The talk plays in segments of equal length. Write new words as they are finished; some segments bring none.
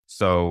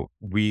So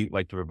we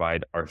like to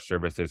provide our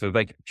services. So it's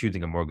like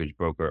choosing a mortgage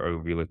broker or a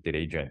real estate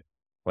agent.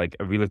 Like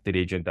a real estate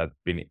agent that's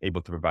been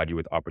able to provide you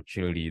with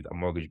opportunities, a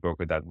mortgage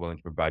broker that's willing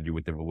to provide you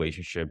with the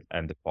relationship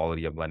and the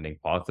quality of lending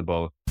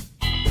possible.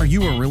 Are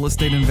you a real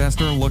estate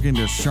investor looking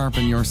to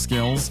sharpen your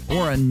skills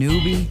or a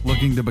newbie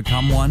looking to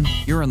become one?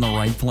 You're in the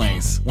right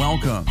place.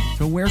 Welcome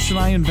to Where Should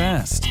I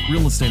Invest?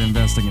 Real Estate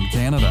Investing in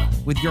Canada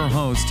with your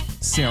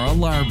host, Sarah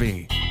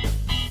Larby.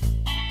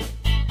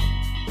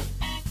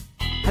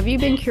 Have you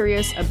been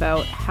curious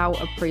about how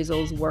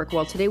appraisals work?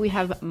 Well, today we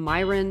have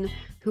Myron,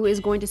 who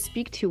is going to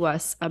speak to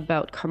us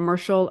about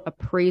commercial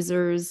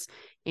appraisers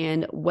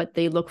and what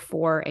they look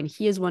for. And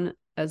he is one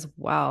as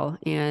well.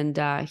 And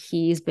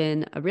he's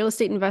been a real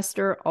estate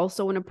investor,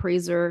 also an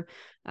appraiser,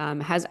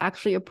 has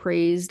actually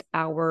appraised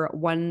our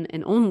one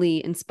and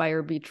only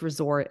Inspire Beach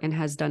Resort and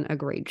has done a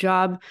great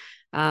job.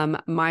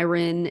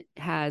 Myron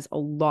has a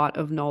lot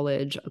of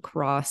knowledge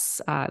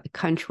across the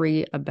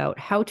country about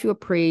how to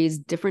appraise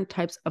different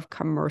types of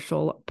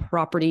commercial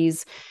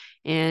properties.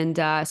 And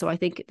so I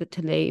think that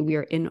today we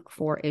are in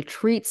for a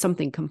treat,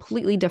 something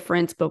completely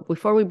different. But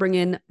before we bring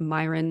in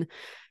Myron,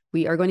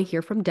 we are going to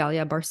hear from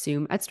Dalia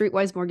Barsoum at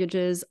Streetwise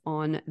Mortgages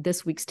on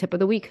this week's tip of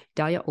the week.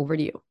 Dalia, over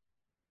to you.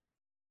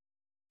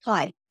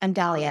 Hi, I'm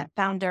Dalia,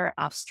 founder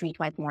of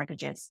Streetwise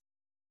Mortgages.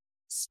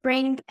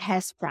 Spring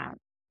has sprung,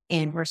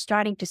 and we're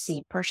starting to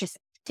see purchase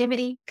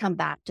activity come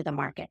back to the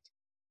market.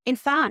 In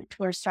fact,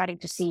 we're starting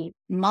to see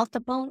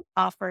multiple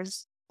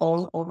offers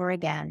all over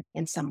again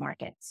in some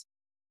markets.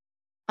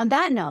 On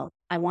that note,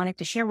 I wanted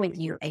to share with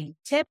you a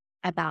tip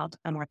about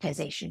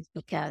amortization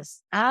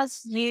because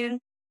as you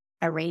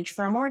arrange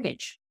for a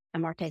mortgage,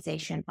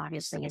 amortization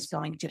obviously is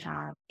going to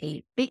have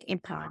a big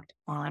impact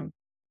on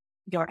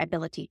your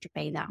ability to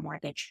pay that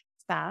mortgage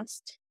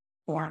fast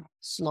or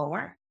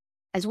slower,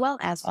 as well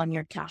as on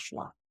your cash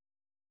flow.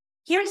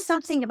 Here's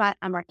something about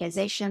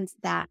amortizations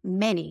that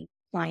many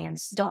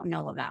clients don't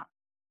know about.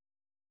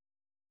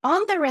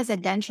 On the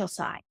residential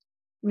side,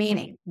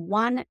 meaning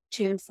 1,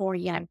 2, 4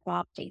 unit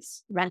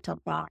properties, rental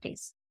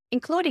properties,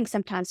 including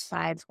sometimes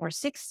 5 or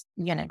 6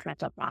 unit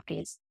rental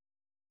properties,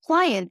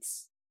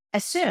 clients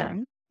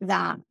assume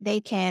that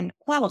they can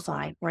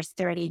qualify for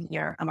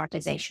 30-year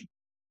amortization.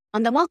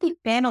 On the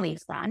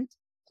multifamily front,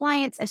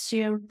 clients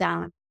assume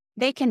that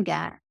they can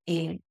get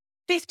a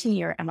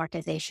 15-year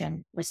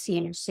amortization with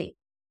CMHC.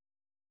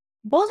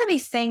 Both of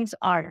these things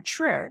are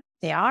true.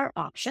 They are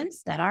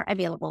options that are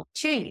available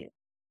to you.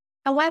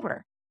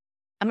 However,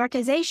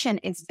 amortization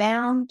is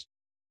bound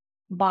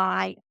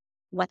by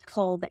what's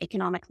called the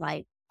economic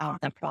life of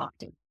the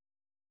property.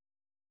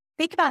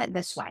 Think about it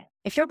this way.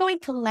 If you're going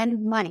to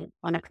lend money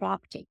on a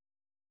property,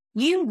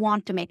 you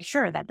want to make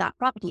sure that that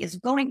property is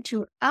going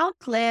to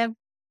outlive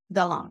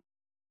the loan.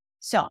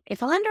 So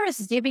if a lender is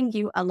giving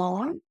you a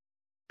loan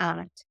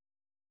at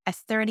a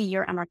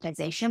 30-year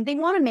amortization, they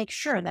want to make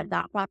sure that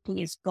that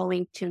property is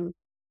going to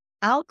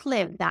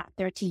outlive that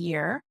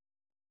 30-year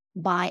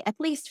by at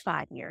least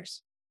 5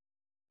 years.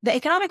 The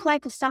economic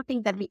life is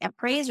something that the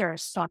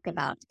appraisers talk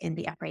about in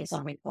the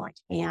appraisal report,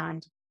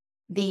 and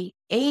the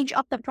age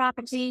of the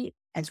property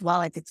as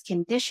well as its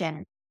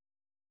condition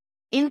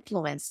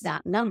influence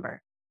that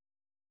number.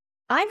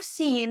 I've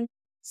seen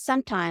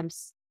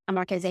sometimes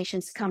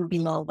amortizations come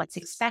below what's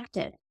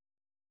expected.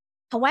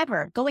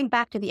 However, going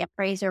back to the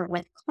appraiser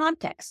with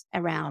context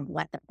around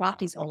what the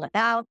property is all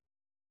about,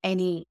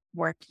 any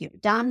work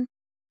you've done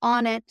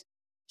on it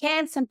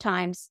can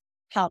sometimes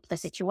help the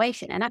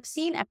situation. And I've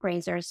seen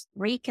appraisers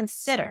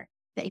reconsider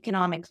the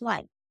economic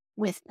life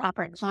with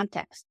proper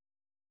context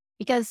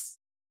because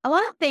a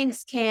lot of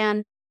things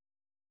can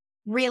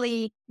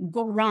really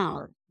go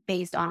wrong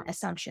based on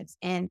assumptions,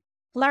 and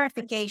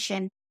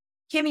clarification,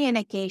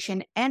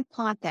 communication, and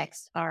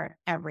context are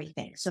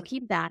everything. So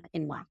keep that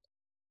in mind.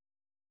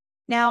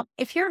 Now,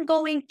 if you're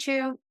going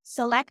to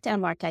select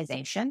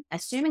amortization,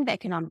 assuming the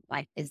economic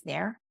life is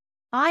there,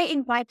 I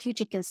invite you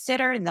to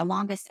consider the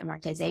longest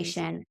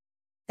amortization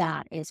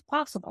that is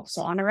possible.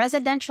 So on a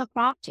residential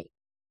property,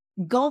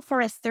 go for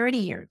a 30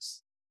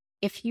 years.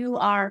 If you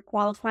are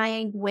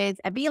qualifying with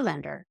a B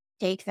lender,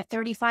 take the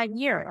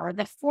 35-year or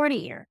the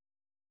 40-year.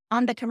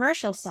 On the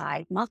commercial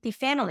side,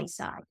 multifamily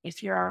side,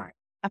 if you're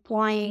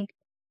applying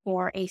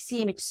for a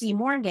CMHC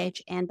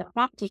mortgage and the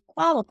property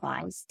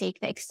qualifies, take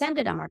the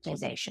extended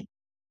amortization.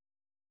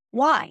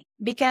 Why?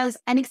 Because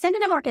an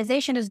extended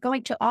amortization is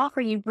going to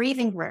offer you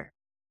breathing room.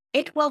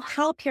 It will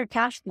help your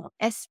cash flow,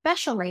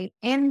 especially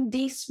in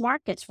these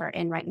markets we're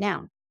in right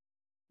now.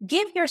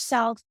 Give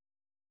yourself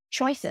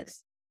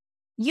choices.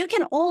 You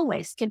can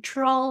always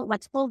control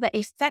what's called the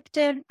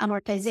effective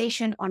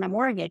amortization on a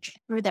mortgage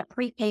through the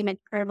prepayment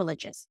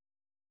privileges.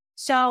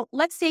 So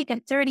let's take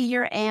a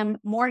 30-year AM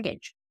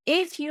mortgage.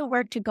 If you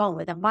were to go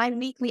with a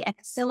biweekly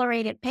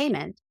accelerated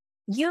payment,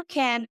 you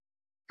can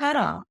cut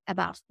off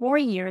about 4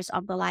 years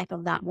of the life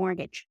of that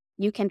mortgage.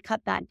 You can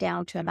cut that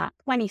down to about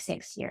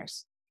 26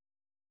 years.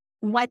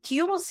 What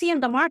you will see in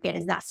the market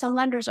is that some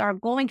lenders are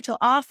going to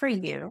offer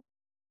you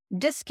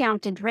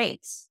discounted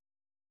rates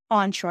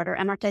on shorter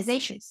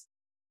amortizations.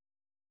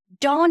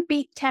 Don't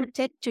be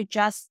tempted to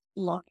just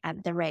look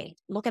at the rate,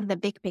 look at the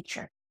big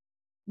picture.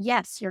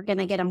 Yes, you're going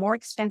to get a more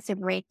expensive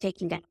rate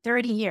taking a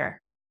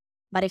 30-year.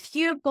 But if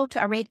you go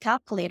to a rate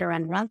calculator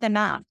and run them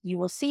out, you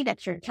will see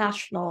that your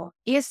cash flow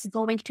is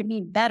going to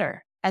be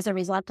better as a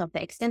result of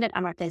the extended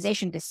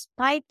amortization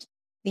despite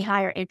the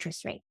higher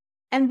interest rate.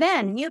 And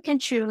then you can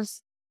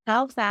choose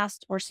how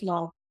fast or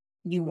slow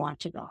you want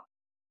to go.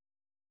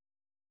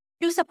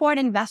 To support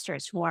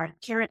investors who are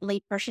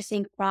currently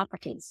purchasing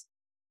properties,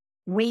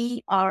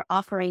 we are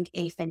offering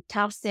a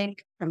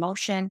fantastic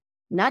promotion,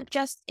 not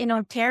just in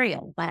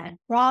Ontario, but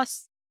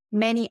across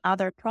many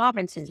other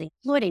provinces,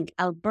 including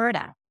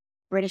Alberta,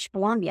 British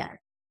Columbia,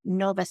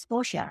 Nova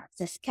Scotia,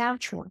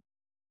 Saskatchewan,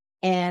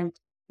 and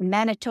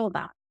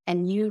Manitoba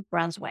and New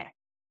Brunswick.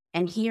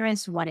 And here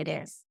is what it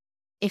is.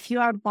 If you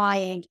are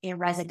buying a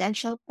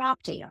residential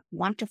property of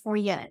 1 to 4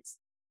 units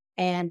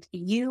and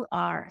you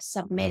are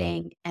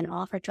submitting an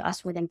offer to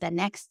us within the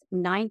next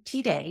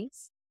 90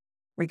 days,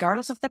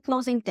 regardless of the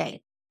closing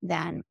date,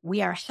 then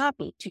we are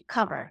happy to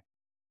cover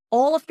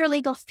all of your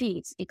legal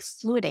fees,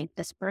 excluding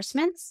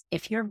disbursements,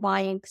 if you're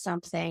buying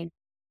something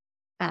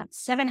at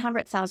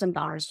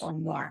 $700,000 or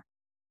more.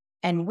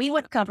 And we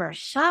would cover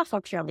half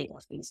of your legal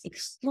fees,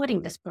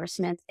 excluding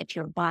disbursements, if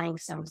you're buying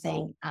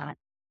something at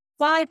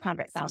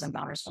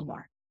 $500,000 or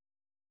more.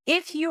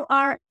 If you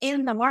are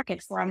in the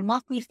market for a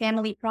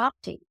multi-family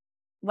property,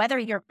 whether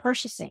you're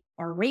purchasing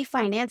or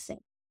refinancing,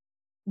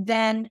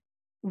 then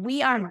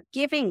we are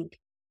giving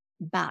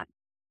back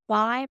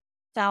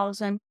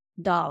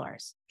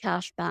 $5,000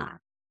 cash back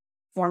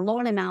for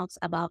loan amounts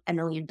above $1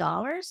 million.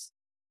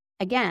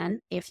 Again,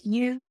 if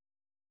you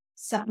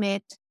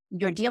submit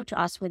your deal to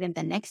us within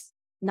the next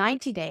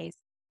 90 days,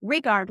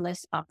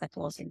 regardless of the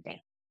closing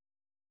date.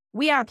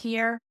 We are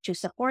here to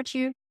support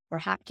you. We're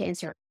happy to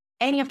answer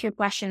any of your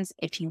questions.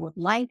 If you would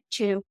like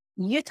to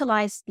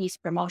utilize these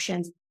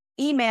promotions,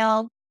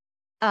 email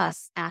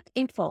us at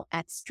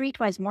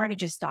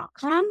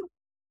info@streetwisemortgages.com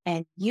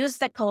and use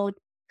the code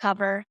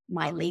cover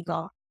my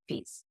legal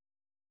fees.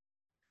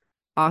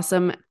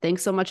 Awesome.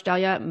 Thanks so much,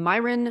 Dahlia.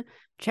 Myron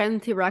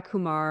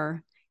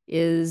Chanthirakumar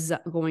is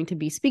going to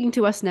be speaking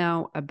to us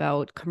now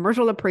about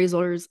commercial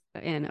appraisals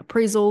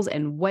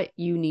and what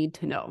you need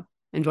to know.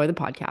 Enjoy the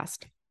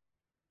podcast.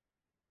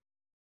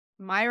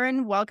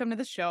 Myron, welcome to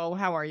the show.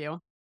 How are you?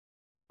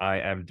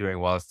 I am doing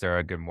well,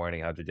 Sarah. Good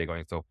morning. How's your day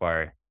going so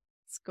far?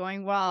 It's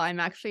going well. I'm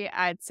actually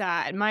at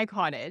my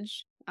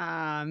cottage,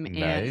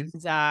 Nice.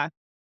 and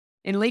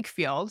in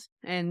Lakefield,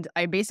 and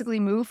I basically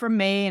move from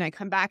May, and I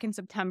come back in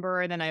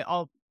September, and then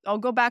I'll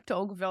go back to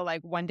Oakville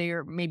like one day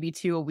or maybe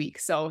two a week.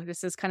 So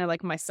this is kind of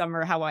like my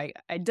summer, how I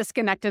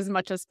disconnect as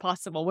much as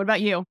possible. What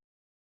about you?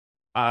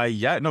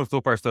 Yeah, no,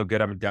 so far so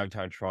good. I'm in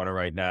downtown Toronto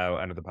right now.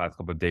 I know the past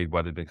couple of days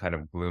weather's been kind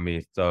of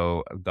gloomy,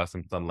 so I've got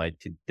some sunlight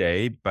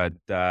today, but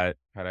kind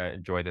of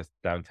enjoy this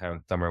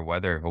downtown summer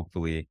weather,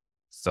 hopefully.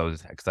 So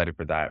just excited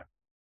for that.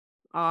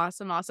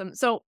 Awesome, awesome.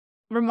 So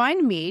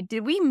remind me,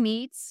 did we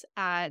meet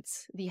at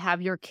the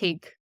Have Your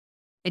Cake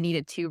and Eat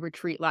It Too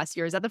retreat last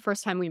year? Is that the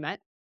first time we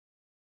met?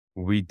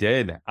 We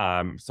did.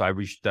 So I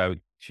reached out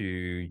to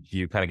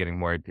you, kind of getting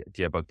more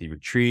idea about the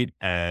retreat,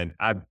 and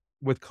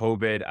with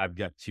COVID, I've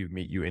got to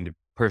meet you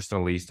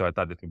personally. So I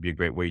thought this would be a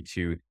great way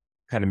to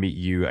kind of meet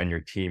you and your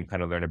team,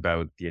 kind of learn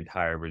about the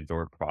entire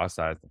resort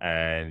process.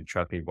 And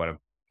trust me,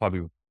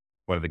 probably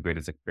one of the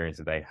greatest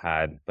experiences I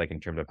had, like in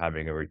terms of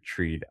having a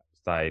retreat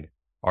outside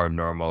our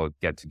normal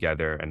get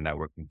together and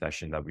networking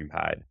session that we've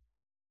had.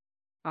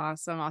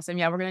 Awesome, awesome.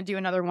 Yeah, we're gonna do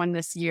another one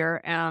this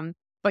year.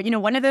 But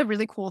one of the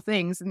really cool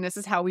things, and this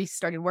is how we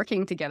started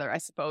working together, I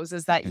suppose,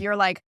 is that you're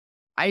like,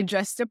 I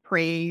just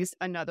appraised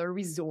another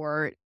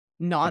resort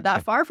not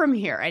that far from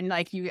here. And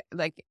I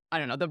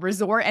don't know, the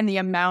resort and the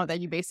amount that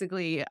you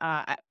basically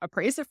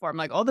appraised it for. I'm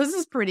like, oh, this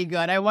is pretty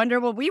good. I wonder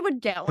what we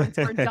would get once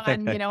we're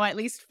done, at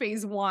least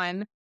phase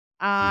one.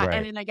 And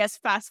Right. then I guess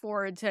fast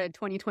forward to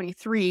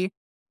 2023,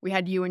 we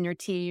had you and your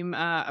team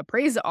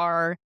appraise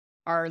our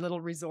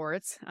little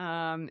resorts.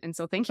 And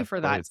so thank you Of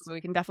for that. course. So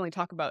we can definitely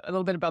talk about a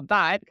little bit about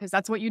that because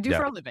that's what you do Yeah.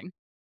 for a living.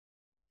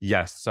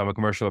 Yes, so I'm a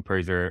commercial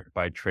appraiser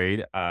by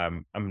trade.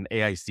 I'm an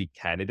AIC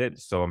candidate,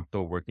 so I'm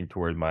still working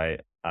toward my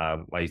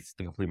license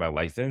to complete my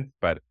license.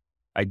 But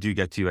I do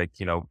get to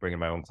bring in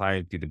my own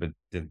clients, do the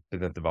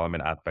business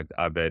development aspect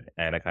of it,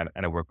 and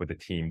I work with a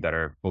team that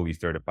are fully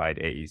certified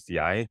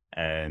AECI,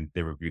 and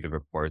they review the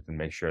reports and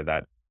make sure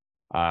that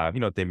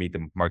they meet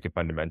the market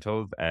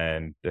fundamentals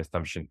and the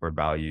assumption for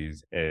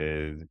values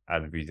is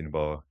as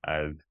reasonable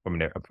as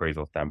from an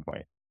appraisal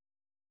standpoint.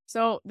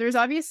 So there's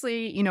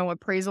obviously,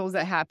 appraisals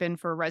that happen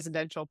for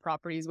residential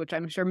properties, which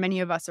I'm sure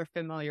many of us are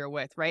familiar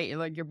with, right?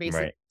 Like you're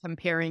basically Right,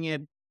 comparing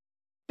it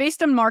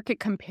based on market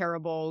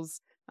comparables,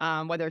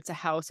 whether it's a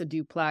house, a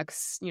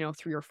duplex,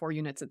 3 or 4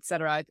 units, et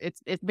cetera.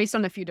 It's based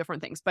on a few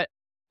different things. But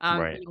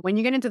right. when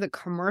you get into the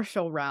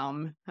commercial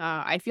realm,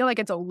 I feel like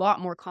it's a lot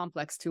more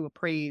complex to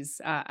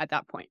appraise at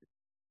that point.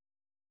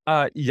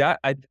 Yeah,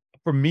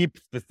 for me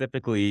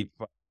specifically,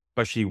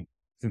 especially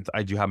since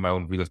I do have my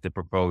own real estate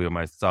portfolio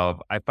myself,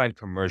 I find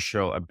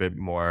commercial a bit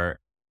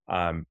more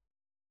um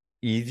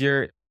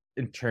easier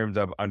in terms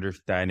of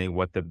understanding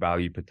what the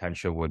value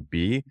potential would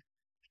be,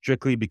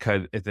 strictly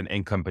because it's an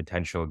income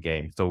potential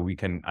game. So we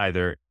can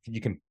either,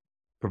 you can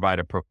provide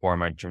a pro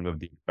forma in terms of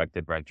the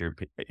expected rent you're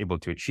able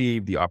to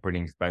achieve, the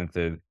operating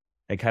expenses,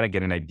 and kind of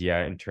get an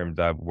idea in terms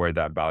of where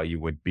that value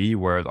would be.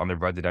 Whereas on the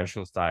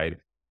residential side,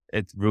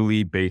 it's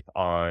really based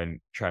on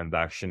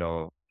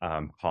transactional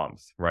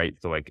comps, right?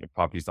 So like if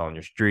property's on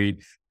your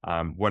street,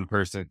 one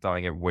person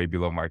selling it way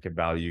below market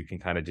value can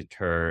kind of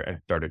deter and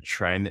start a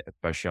trend,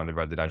 especially on the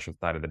residential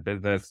side of the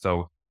business.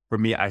 So for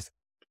me,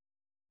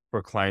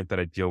 for clients that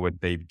I deal with,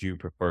 they do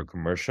prefer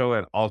commercial.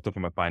 And also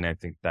from a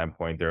financing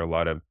standpoint, there are a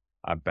lot of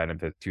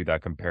benefits to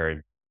that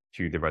compared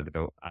to the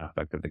residential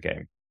aspect of the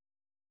game.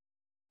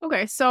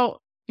 Okay,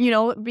 so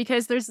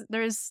because there's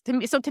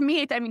to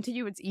me, I mean, to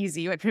you it's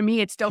easy, but for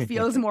me it still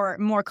feels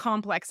more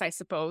complex, I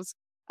suppose.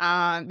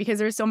 Because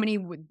there's so many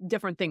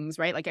different things,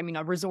 right? Like, I mean,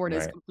 a resort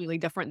is Right, completely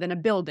different than a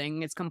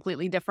building. It's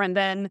completely different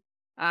than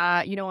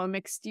a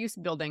mixed use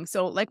building.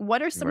 So, like,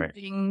 what are some right.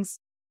 things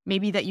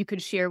maybe that you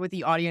could share with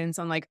the audience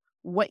on like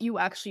what you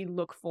actually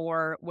look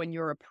for when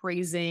you're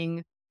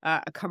appraising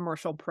a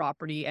commercial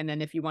property? And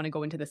then if you want to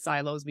go into the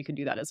silos, we could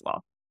do that as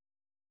well.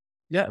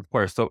 Yeah, of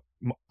course. So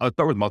I'll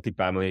start with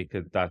multifamily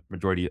because that's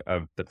majority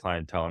of the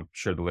clientele. I'm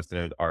sure the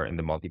listeners are in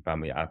the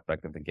multifamily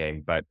aspect of the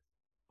game, but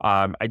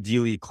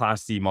ideally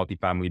class C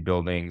multifamily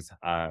buildings,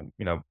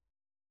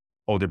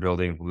 older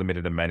buildings,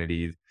 limited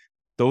amenities.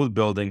 Those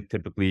buildings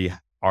typically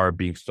are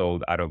being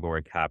sold at a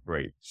lower cap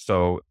rate.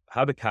 So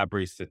how the cap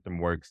rate system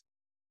works,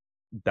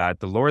 that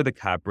the lower the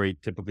cap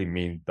rate typically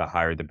means the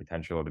higher the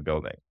potential of the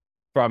building.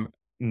 From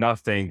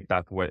not saying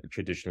that's what's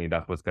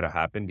going to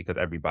happen because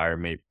every buyer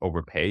may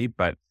overpay,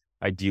 but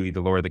ideally the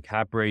lower the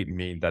cap rate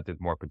means that there's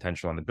more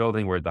potential on the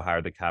building, where the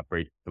higher the cap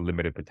rate, the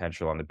limited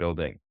potential on the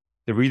building.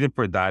 The reason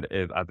for that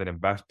is as an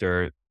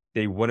investor,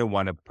 they wouldn't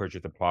want to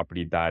purchase a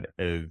property that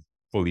is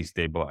fully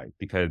stabilized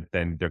because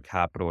then their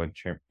capital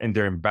and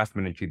their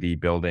investment into the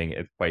building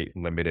is quite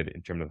limited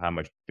in terms of how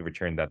much the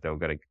return that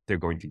they're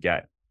going to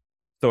get.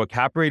 So a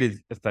cap rate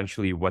is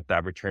essentially what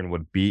that return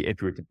would be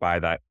if you were to buy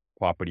that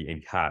property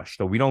in cash.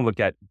 So we don't look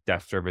at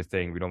debt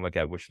servicing. We don't look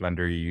at which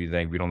lender you're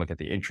using. We don't look at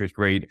the interest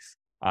rate.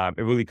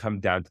 It really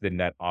comes down to the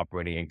net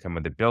operating income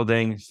of the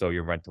building. So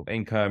your rental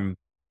income,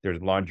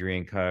 there's laundry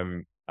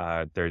income,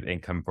 there's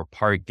income for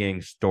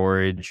parking,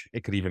 storage.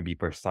 It could even be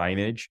for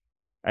signage.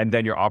 And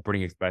then your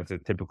operating expenses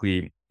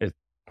typically is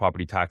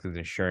property taxes,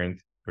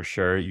 insurance, for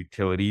sure,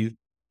 utilities.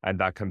 And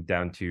that comes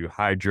down to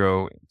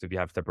hydro. So if you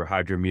have separate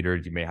hydro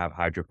meters, you may have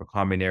hydro for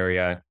common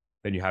area.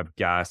 Then you have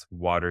gas,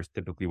 water is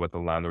typically what the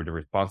landlord are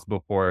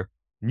responsible for.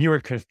 Newer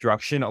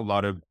construction, a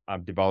lot of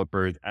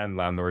developers and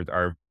landlords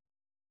are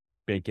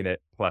making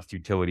it plus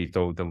utilities.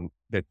 So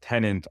the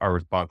tenants are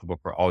responsible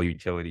for all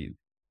utilities,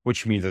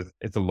 which means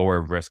it's a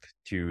lower risk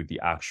to the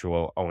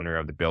actual owner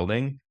of the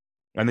building.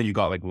 And then you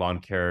got like lawn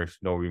care,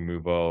 snow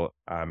removal,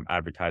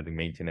 advertising,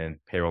 maintenance,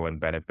 payroll and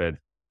benefits,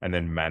 and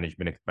then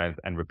management expense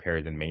and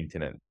repairs and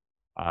maintenance.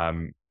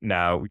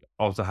 Now we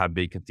also have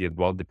vacancy as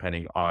well,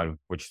 depending on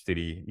which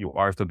city you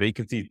are. So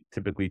vacancy is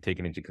typically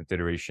taken into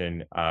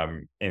consideration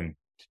in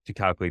to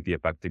calculate the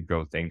effective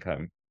gross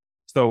income.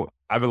 So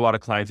I have a lot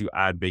of clients who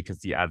add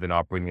vacancy as an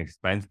operating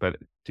expense, but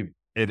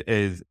it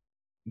is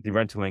the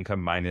rental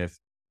income minus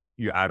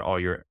you add all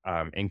your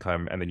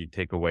income and then you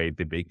take away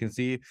the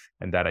vacancy,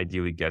 and that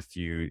ideally gets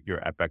you your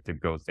effective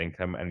gross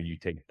income, and you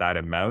take that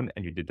amount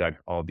and you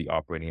deduct all the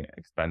operating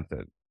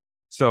expenses.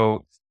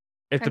 So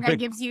it's a And that big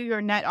gives you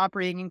your net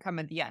operating income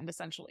at the end,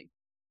 essentially.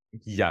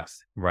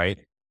 yes, right?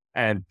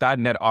 And that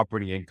net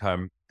operating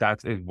income,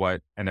 that is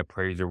what an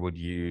appraiser would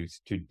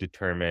use to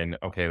determine,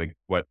 okay, like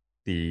what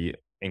the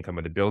income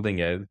of the building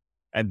is.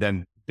 And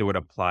then they would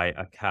apply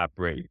a cap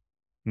rate.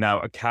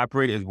 Now, a cap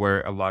rate is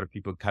where a lot of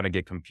people kind of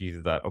get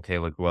confused that, okay,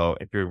 like, well,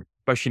 if you're,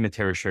 especially in a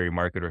tertiary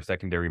market or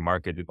secondary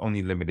market, there's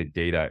only limited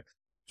data.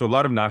 So a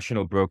lot of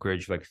national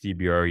brokerage like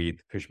CBRE,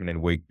 Cushman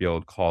and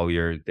Wakefield,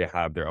 Colliers, they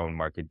have their own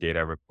market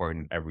data report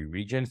in every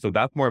region. So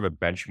that's more of a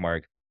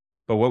benchmark.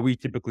 But what we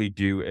typically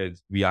do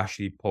is we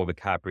actually pull the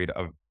cap rate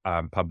of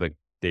public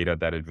data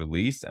that is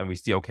released, and we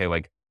see, okay,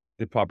 like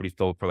the property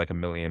sold for like $1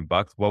 million.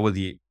 What was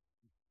the,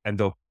 and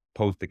they'll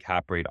post the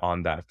cap rate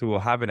on that. So we'll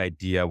have an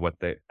idea what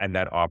the and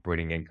net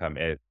operating income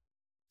is.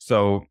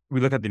 So we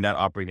look at the net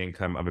operating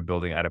income of a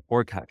building at a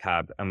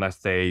cap, and let's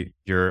say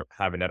you're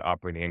have a net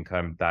operating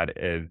income that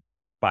is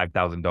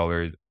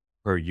 $5,000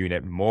 per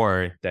unit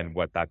more than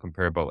what that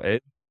comparable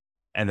is.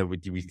 And then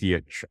we see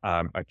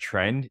a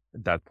trend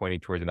that's pointing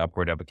towards an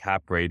upward of a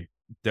cap rate.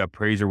 The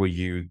appraiser will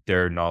use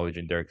their knowledge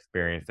and their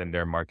experience and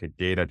their market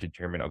data to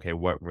determine, okay,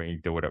 what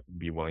range they would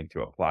be willing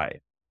to apply.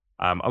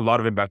 A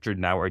lot of investors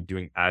now are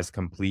doing as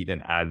complete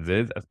and as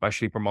is,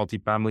 especially for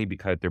multifamily,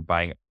 because they're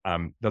buying,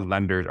 the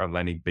lenders are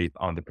lending based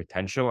on the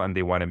potential, and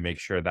they want to make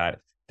sure that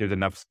there's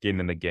enough skin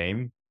in the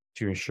game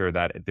to ensure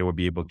that they will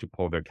be able to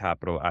pull their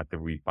capital at the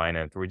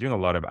refinance. So we're doing a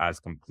lot of as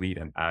complete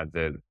and as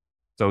is.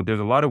 So there's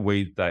a lot of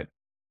ways that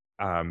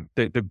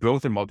the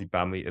growth in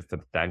multifamily is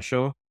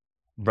substantial,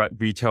 but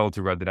retail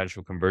to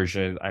residential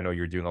conversion, I know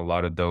you're doing a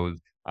lot of those.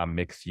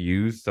 mixed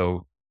use.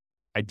 So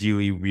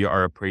ideally, we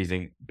are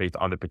appraising based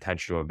on the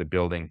potential of the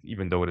building,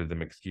 even though it is a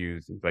mixed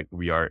use. It's like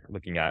we are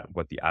looking at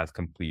what the as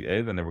complete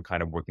is, and then we're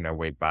kind of working our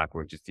way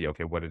backwards to see,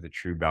 okay, what is the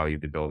true value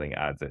of the building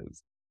as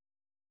is?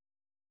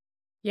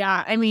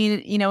 Yeah, I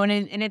mean, you know,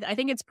 I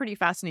think it's pretty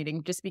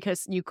fascinating just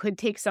because you could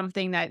take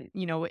something that,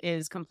 you know,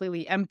 is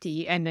completely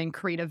empty and then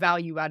create a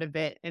value out of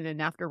it and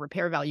an after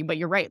repair value. But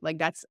you're right, like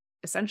that's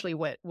essentially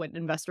what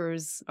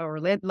investors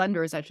or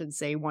lenders, I should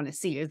say, want to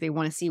see is they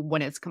want to see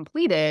when it's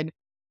completed,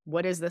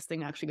 what is this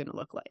thing actually going to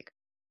look like?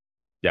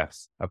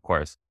 Yes, of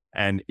course.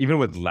 And even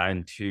with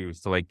land too,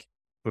 so like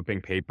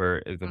flipping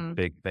paper is a Mm,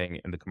 big thing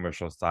in the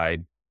commercial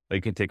side. Like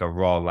you can take a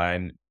raw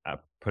land,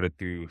 put it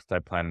through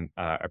site plan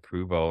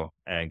approval,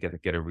 and get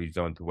it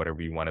rezoned to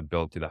whatever you want to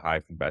build to the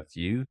highest and best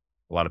use.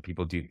 A lot of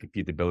people do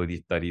feasibility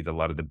studies. A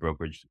lot of the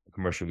brokerage,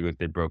 commercial real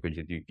estate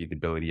brokerages do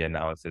feasibility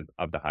analysis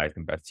of the highest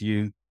and best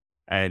use.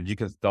 And you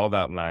can sell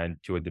that land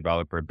to a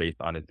developer based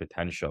on its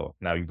potential.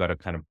 Now you've got to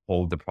kind of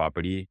hold the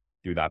property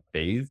through that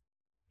phase,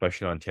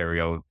 especially in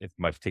Ontario. It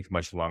takes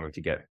much longer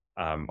to get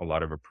a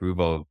lot of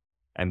approval.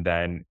 And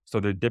then, so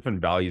there are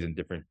different values in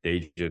different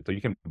stages. So you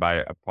can buy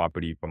a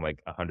property from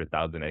like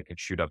 100,000, and it can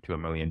shoot up to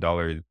 $1 million,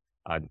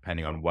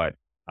 depending on what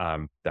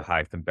the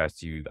highest and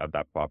best use of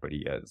that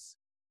property is.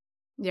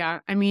 yeah,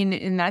 I mean,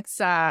 and that's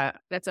a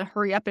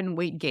hurry up and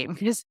wait game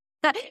because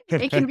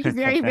it can be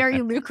very,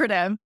 very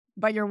lucrative,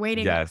 but you're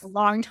waiting a Yes,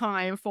 long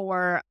time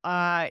for,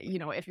 you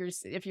know, if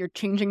you're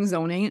changing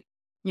zoning,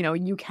 you know,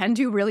 you can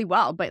do really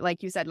well. But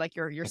like you said, like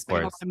you're of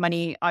spending a lot course. of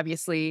money,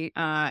 obviously,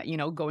 you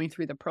know, going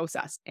through the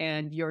process,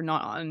 and you're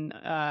not on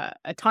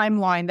a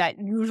timeline that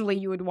usually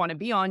you would want to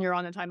be on. You're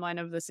on the timeline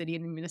of the city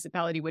and the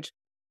municipality, which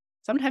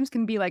sometimes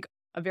can be like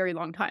a very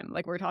long time.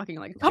 Like we're talking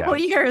like a couple of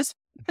Yes.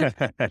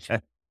 years.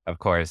 Of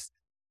course.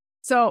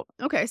 So,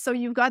 okay, so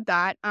you've got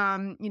that,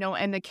 you know,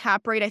 and the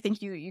cap rate, I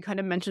think you kind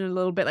of mentioned a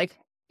little bit, like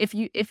if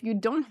you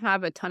don't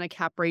have a ton of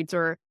cap rates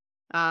or,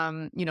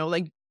 you know,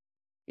 like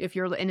if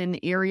you're in an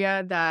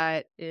area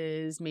that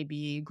is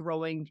maybe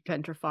growing,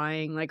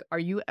 gentrifying, like, are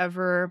you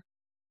ever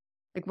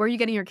like, where are you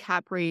getting your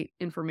cap rate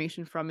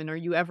information from? And are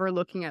you ever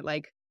looking at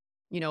like,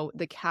 you know,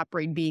 the cap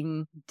rate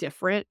being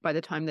different by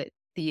the time that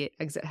the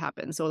exit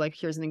happens? So like,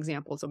 here's an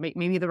example. So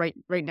maybe the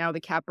right now the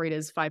cap rate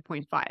is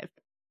 5.5.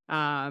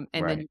 And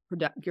then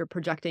Right. you're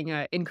projecting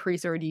a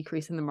increase or a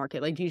decrease in the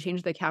market. Like, do you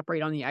change the cap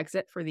rate on the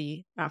exit for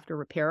the after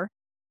repair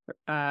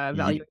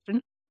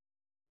valuation?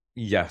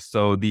 Yes.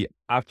 So the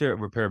after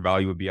repair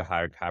value would be a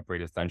higher cap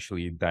rate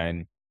essentially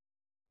than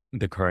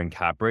the current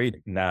cap rate.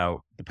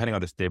 Now, depending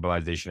on the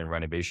stabilization and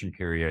renovation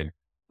period,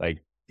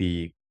 like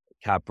the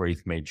cap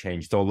rates may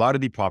change. So a lot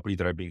of the properties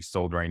that are being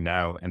sold right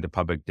now and the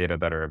public data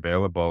that are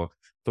available.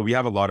 So we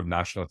have a lot of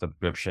national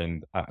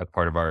subscriptions as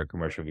part of our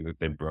commercial real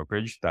estate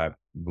brokerage that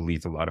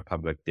release a lot of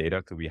public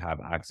data. So we have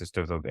access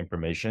to those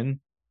information.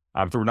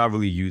 So we're not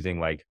really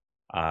using like,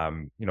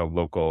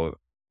 local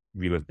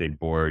real estate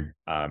board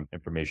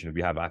information.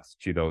 We have access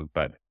to those,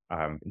 but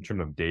in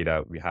terms of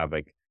data, we have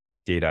like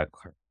data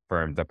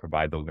firms that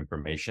provide those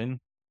information.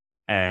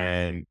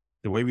 And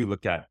the way we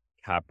look at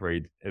cap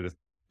rates is,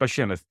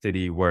 especially in a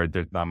city where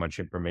there's not much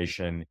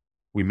information,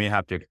 we may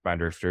have to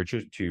expand our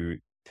searches to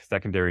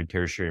secondary and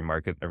tertiary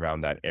markets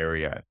around that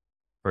area.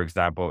 For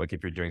example, like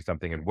if you're doing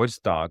something in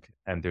Woodstock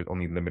and there's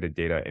only limited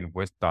data in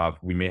Woodstock,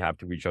 we may have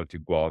to reach out to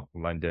Guelph,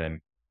 London,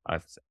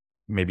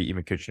 maybe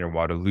even Kitchener,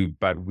 Waterloo.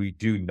 But we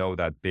do know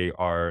that they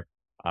are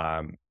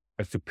a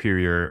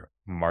superior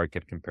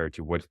market compared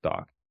to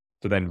Woodstock.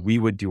 So then we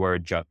would do our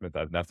adjustments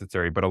as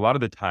necessary. But a lot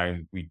of the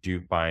time, we do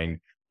find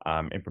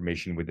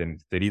information within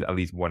cities, at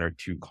least one or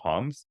two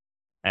comps.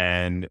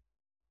 And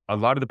a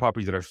lot of the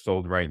properties that are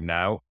sold right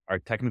now are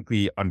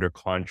technically under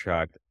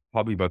contract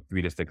probably about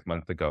 3 to 6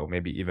 months ago,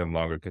 maybe even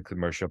longer, because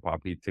commercial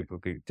properties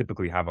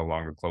typically have a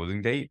longer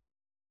closing date.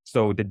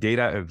 So the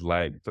data is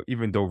like, so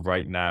even though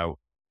right now,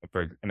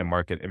 for in the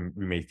market, and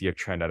we may see a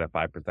trend at a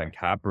 5%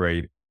 cap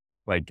rate,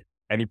 like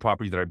any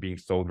properties that are being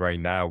sold right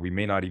now, we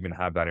may not even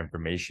have that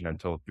information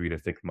until 3 to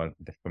 6 months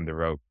from the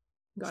road.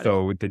 Got it.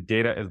 So the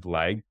data is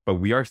lagged, but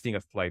we are seeing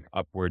a slight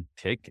upward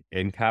tick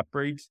in cap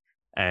rates.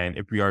 And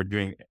if we are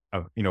doing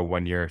a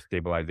 1 year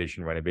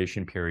stabilization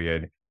renovation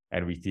period,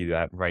 and we see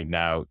that right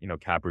now,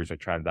 cap rates are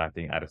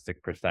transacting at a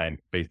 6%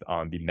 based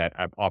on the net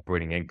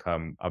operating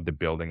income of the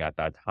building at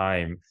that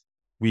time,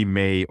 we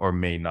may or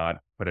may not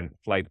put a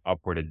slight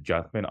upward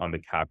adjustment on the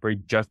cap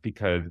rate just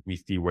because we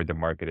see where the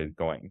market is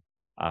going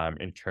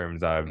in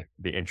terms of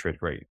the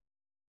interest rate.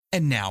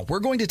 And now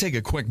we're going to take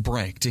a quick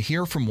break to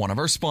hear from one of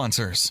our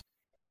sponsors.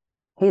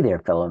 Hey there,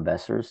 fellow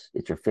investors.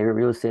 It's your favorite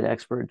real estate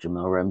expert,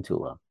 Jamil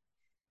Ramtula.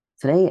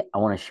 Today, I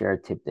want to share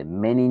a tip that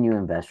many new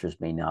investors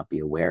may not be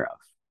aware of.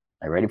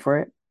 Are you ready for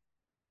it?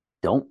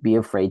 Don't be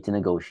afraid to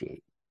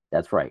negotiate.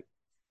 That's right.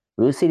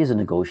 Real estate is a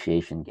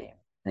negotiation game,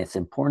 and it's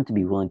important to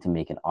be willing to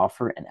make an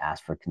offer and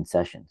ask for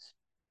concessions.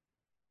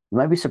 You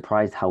might be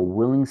surprised how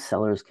willing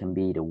sellers can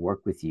be to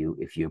work with you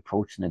if you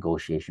approach the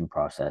negotiation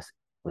process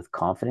with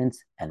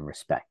confidence and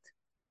respect.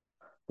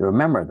 But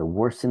remember, the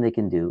worst thing they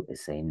can do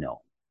is say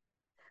no.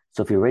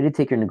 So if you're ready to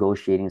take your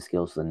negotiating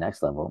skills to the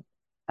next level,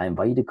 I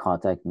invite you to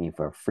contact me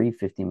for a free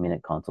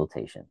 15-minute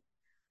consultation.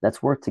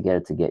 Let's work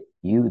together to get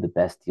you the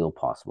best deal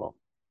possible.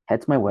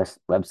 Head to my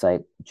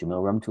website,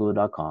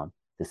 jamilrumtula.com,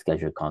 to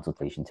schedule a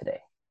consultation today.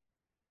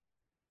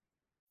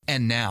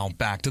 And now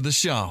back to the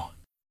show.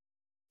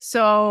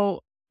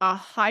 So a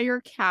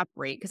higher cap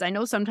rate, because I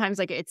know sometimes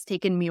like it's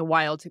taken me a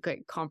while to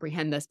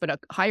comprehend this, but a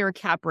higher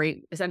cap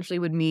rate essentially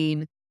would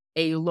mean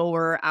a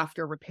lower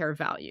after repair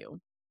value.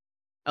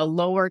 A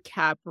lower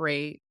cap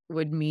rate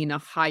would mean a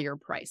higher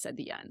price at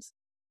the end.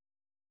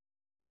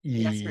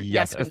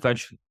 Yes, Or no?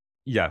 essentially.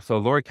 Yeah. So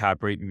lower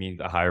cap rate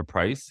means a higher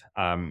price.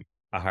 A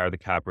higher the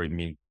cap rate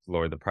means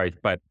lower the price,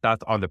 but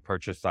that's on the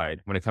purchase side.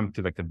 When it comes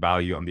to like the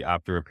value on the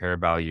after repair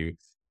value,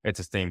 it's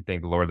the same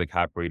thing. The lower the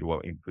cap rate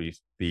will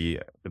increase the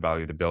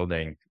value of the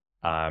building.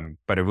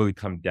 But it really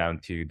comes down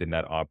to the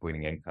net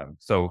operating income.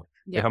 So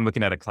if Yeah. I'm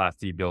looking at a Class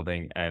C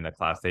building and a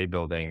Class A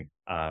building,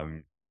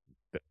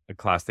 a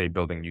Class A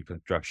building new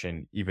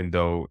construction, even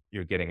though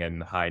you're getting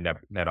a high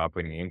net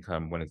operating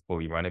income when it's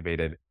fully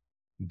renovated,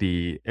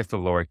 it's the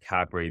lower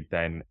cap rate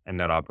than a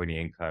net operating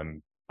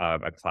income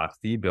of a Class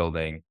C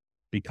building,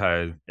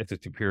 because it's a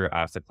superior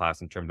asset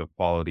class in terms of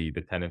quality the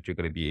tenants are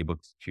going to be able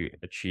to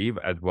achieve,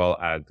 as well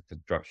as the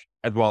construction,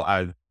 as well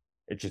as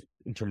it's just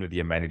in terms of the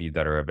amenities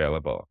that are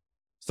available.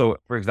 So,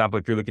 for example,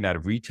 if you're looking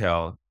at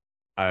retail,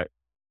 uh,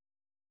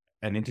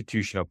 an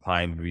institutional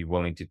client would be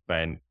willing to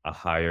spend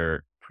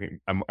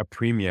a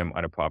premium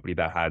on a property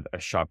that has a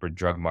Shopper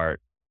Drug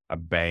Mart, a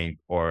bank,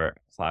 or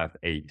Class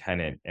A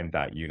tenant in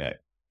that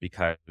unit,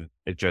 because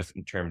it's just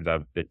in terms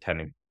of the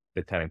tenant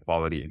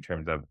quality, in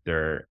terms of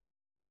their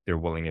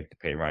willingness to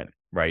pay rent,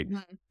 right?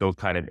 Mhm. Those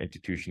kind of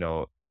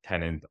institutional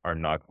tenants are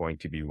not going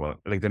to be willing,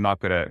 like they're not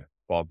going to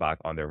fall back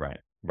on their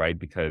rent, right?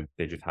 Because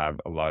they just have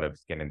a lot of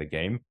skin in the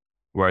game.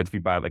 Whereas if you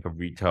buy like a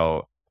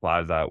retail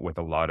plaza with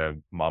a lot of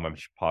mom and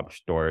pop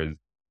stores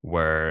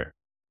where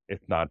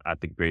it's not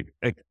at the great,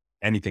 like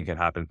anything can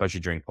happen,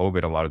 especially during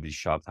COVID, a lot of these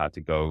shops had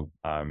to go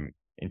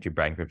into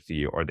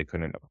bankruptcy, or they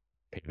couldn't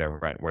pay their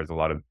rent. Whereas a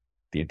lot of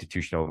the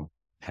institutional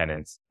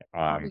tenants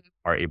Mhm.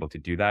 are able to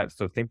do that.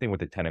 So same thing with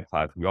the tenant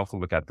class. We also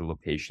look at the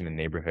location and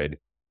neighborhood.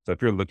 So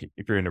if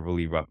you're in a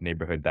really rough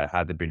neighborhood that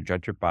hasn't been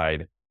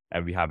gentrified,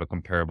 and we have a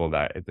comparable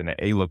that is in an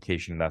A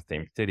location in that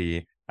same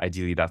city,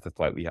 ideally that's a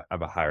slightly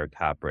of a higher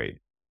cap rate.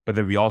 But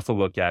then we also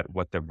look at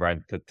what the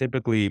rent, because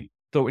typically,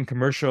 so in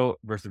commercial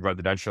versus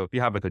residential, if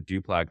you have like a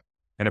duplex,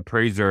 an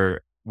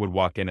appraiser would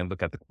walk in and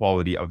look at the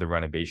quality of the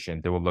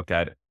renovation. They will look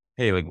at,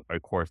 hey, like,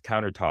 of course,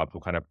 countertops,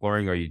 what kind of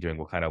flooring are you doing?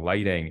 What kind of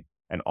lighting?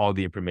 And all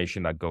the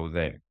information that goes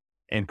in.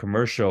 In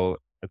commercial,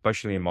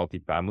 especially in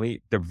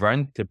multifamily, the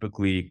rent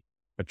typically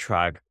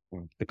attract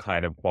the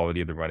kind of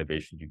quality of the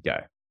renovation you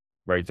get,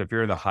 right? So if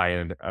you're in the high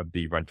end of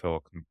the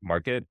rental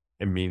market,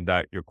 it means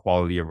that your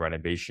quality of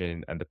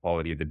renovation and the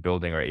quality of the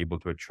building are able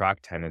to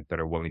attract tenants that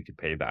are willing to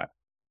pay that.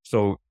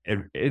 So it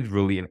is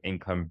really an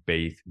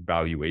income-based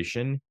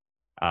valuation.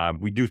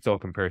 We do still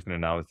comparison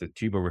analysis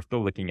too, but we're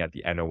still looking at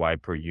the NOI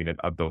per unit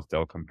of those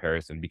still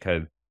comparison,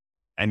 because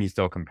any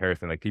still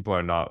comparison, like people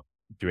are not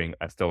doing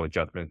a still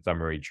adjustment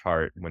summary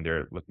chart when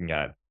they're looking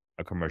at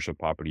a commercial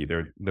property.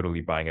 They're literally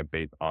buying it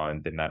based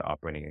on the net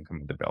operating income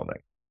of the building.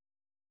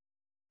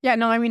 Yeah,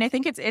 no, I mean, I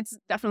think it's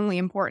definitely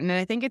important. And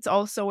I think it's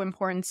also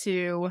important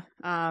to,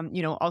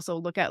 also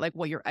look at like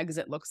what your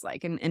exit looks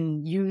like,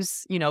 and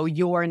use,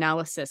 your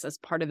analysis as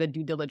part of the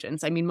due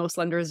diligence. I mean, most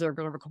lenders are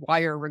going to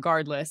require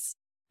regardless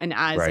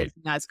Right.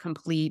 an as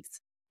complete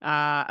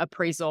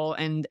appraisal.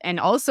 And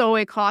also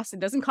it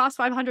doesn't cost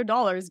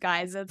 $500,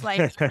 guys. It's like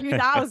a few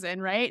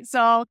thousand, right?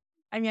 So,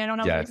 I mean, I don't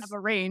know if you have Yes. a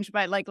range,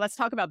 but like, let's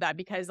talk about that,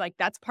 because like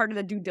that's part of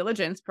the due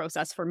diligence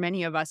process for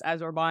many of us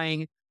as we're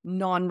buying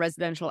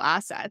non-residential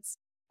assets,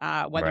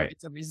 whether Right.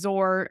 it's a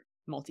resort,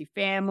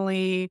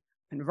 multifamily,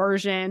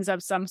 conversions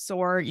of some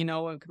sort,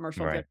 a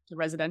commercial Right. to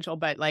residential.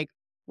 But like,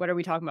 what are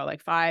we talking about?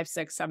 Like 5,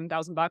 6,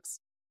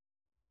 $7,000?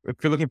 If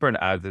you're looking for an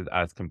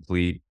as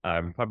complete,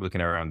 I'm probably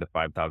looking at around the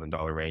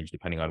 $5,000 range,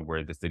 depending on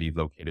where the city is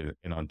located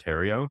in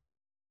Ontario.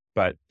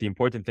 But the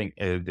important thing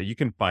is that you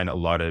can find a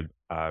lot of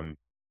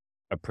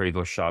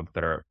appraisal shops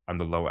that are on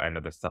the low end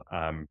of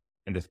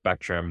in the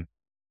spectrum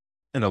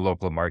in the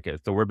local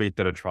market. So we're based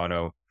out of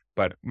Toronto,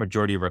 but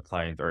majority of our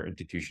clients are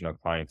institutional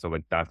clients. So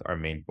like that's our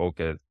main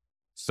focus.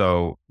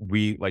 So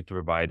we like to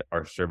provide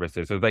our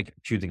services. So it's like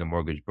choosing a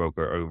mortgage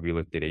broker or a real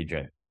estate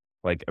agent.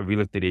 Like a real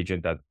estate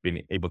agent that's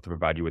been able to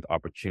provide you with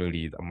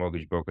opportunities, a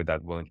mortgage broker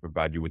that's willing to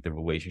provide you with the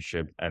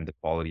relationship and the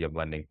quality of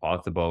lending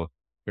possible.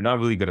 You're not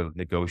really going to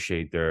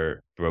negotiate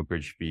their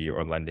brokerage fee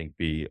or lending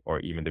fee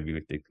or even the real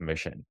estate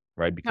commission,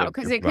 right? No, Because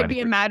because you're it could providing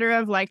be a matter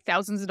of like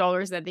thousands of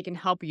dollars that they can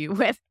help you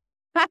with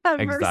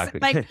versus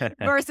exactly.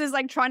 versus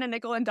trying to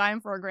nickel and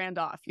dime for a grand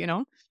off,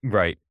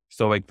 Right.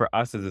 So like for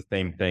us, it's the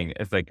same thing.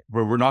 It's like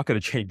we're not going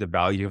to change the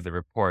value of the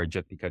report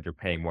just because you're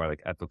paying more.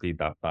 Like ethically,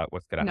 that's not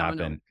what's going to No,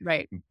 no, happen.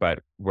 right. But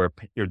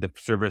the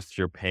service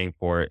you're paying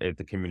for is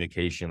the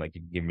communication. Like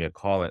you can give me a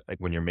call like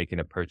when you're making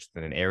a purchase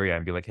in an area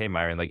and be like, hey,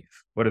 Myron, like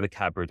what are the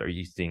cap rates are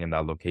you seeing in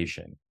that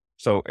location?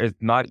 So it's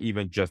not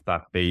even just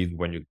that phase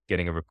when you're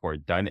getting a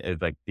report done.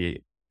 It's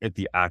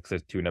the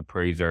access to an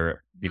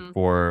appraiser Mhm.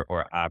 before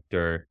or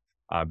after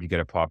you get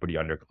a property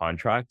under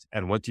contract.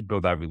 And once you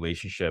build that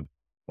relationship,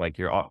 like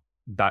you're all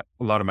that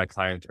a lot of my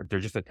clients they're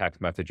just a text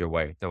message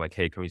away. They're like,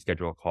 hey, can we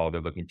schedule a call? They're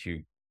looking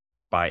to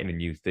buy in a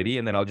new city.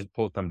 And then I'll just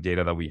pull some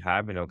data that we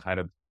have and it'll kind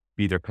of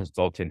be their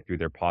consultant through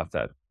their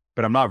process.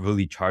 But I'm not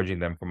really charging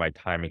them for my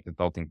time and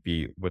consulting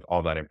fee with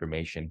all that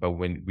information. But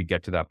when we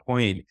get to that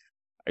point,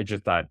 it's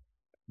just that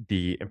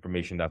the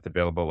information that's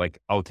available, like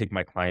I'll take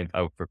my clients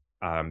out for,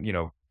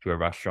 to a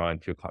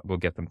restaurant, we'll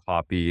get some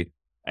coffee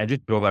and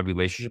just build that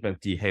relationship and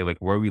see, hey, like,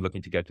 where are we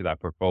looking to get to that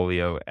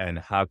portfolio and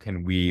how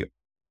can we,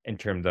 in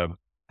terms of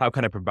how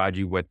can I provide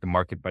you with the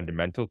market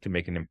fundamentals to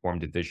make an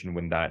informed decision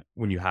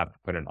when you have to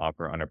put an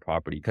offer on a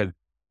property? Because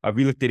a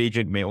real estate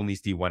agent may only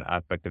see one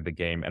aspect of the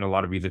game, and a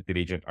lot of real estate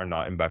agents are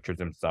not investors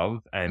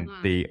themselves, and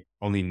Mhm. they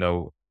only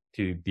know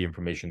to the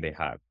information they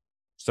have.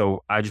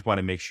 So I just want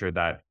to make sure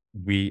that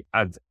we,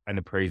 as an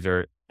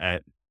appraiser,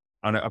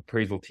 on an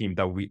appraisal team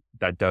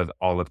that does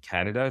all of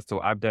Canada. So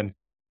I've done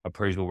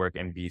appraisal work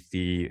in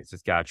BC,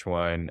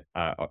 Saskatchewan,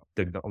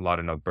 did a lot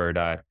in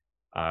Alberta.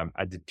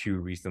 I did two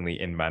recently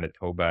in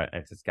Manitoba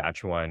and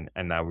Saskatchewan,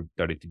 and now we've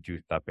started to do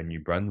stuff in New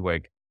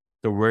Brunswick.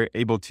 So we're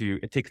able to,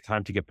 it takes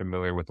time to get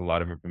familiar with a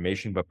lot of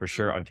information, but for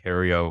sure,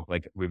 Ontario,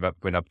 like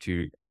went up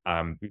to,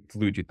 we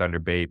flew to Thunder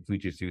Bay, flew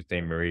to Sault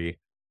Ste. Marie.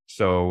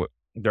 So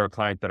there are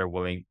clients that are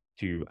willing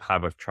to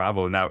have us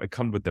travel. Now it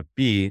comes with a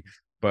fee,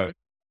 but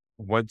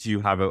once you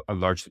have a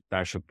large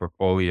substantial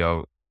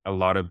portfolio, a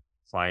lot of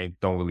clients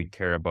don't really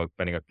care about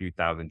spending a few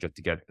thousand just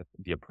to get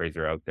the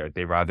appraiser out there.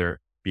 They rather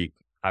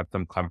have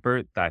some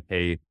comfort that,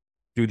 hey,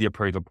 through the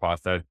appraisal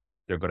process,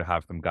 they're going to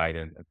have some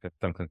guidance and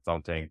some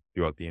consulting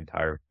throughout the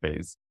entire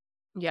phase.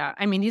 Yeah,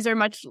 I mean, these are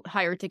much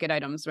higher ticket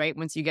items, right?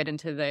 Once you get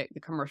into the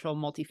commercial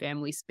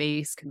multifamily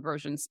space,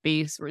 conversion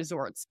space,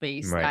 resort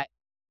space, Right. that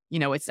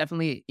it's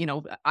definitely,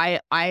 I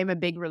am a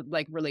big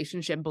like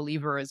relationship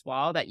believer as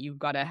well, that you've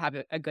got to have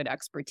a good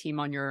expert team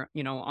on your,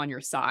 on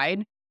your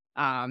side,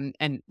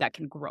 and that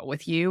can grow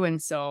with you.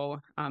 And so,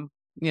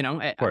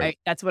 Of course.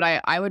 that's what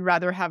I would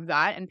rather have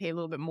that and pay a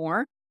little bit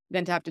more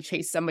than to have to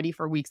chase somebody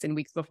for weeks and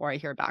weeks before I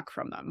hear back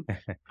from them.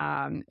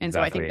 And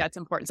so I think Exactly. that's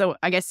important. So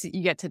I guess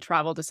you get to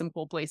travel to some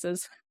cool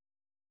places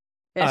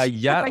ish.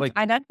 Yeah, like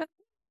Kind of.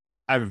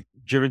 I've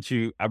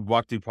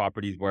walked through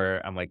properties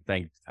where I'm like,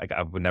 thanks, like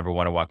I would never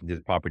want to walk into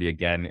this property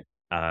again.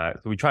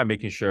 So we try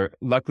making sure,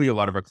 luckily, a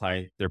lot of our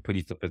clients, they're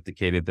pretty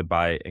sophisticated to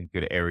buy in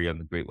good area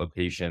and great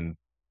location.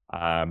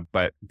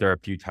 But there are a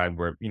few times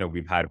where,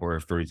 we've had horror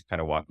stories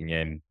kind of walking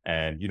in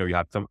and, you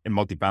have some in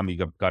multifamily,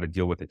 you've got to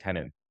deal with a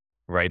tenant,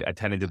 right? A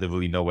tenant doesn't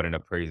really know what an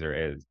appraiser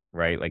is,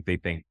 right? Like they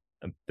think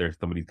there's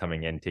somebody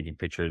coming in taking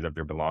pictures of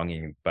their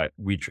belongings, but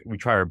we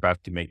try our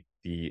best to make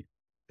the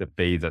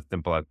phase as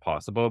simple as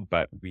possible,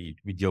 but we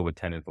deal with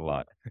tenants a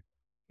lot.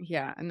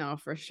 Yeah, no,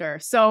 for sure.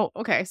 So,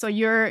 okay, so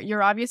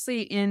you're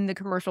obviously in the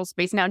commercial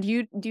space now. Do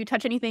you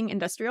touch anything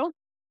industrial?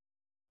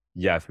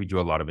 Yes, we do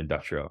a lot of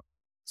industrial.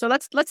 So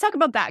let's talk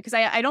about that, because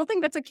I don't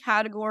think that's a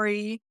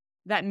category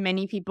that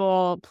many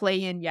people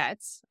play in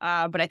yet.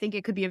 But I think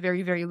it could be a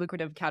very, very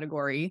lucrative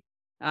category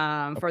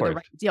Of for the course.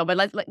 right deal.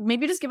 But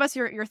maybe just give us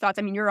your thoughts.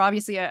 I mean, you're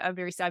obviously a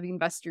very savvy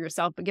investor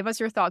yourself, but give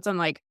us your thoughts on,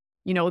 like,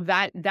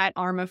 that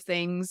arm of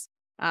things,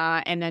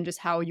 and then just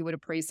how you would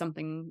appraise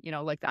something,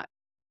 like that.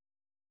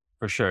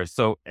 For sure.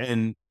 So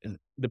in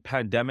the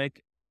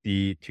pandemic,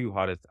 the two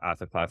hottest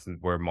asset classes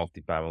were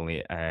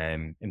multifamily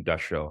and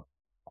industrial.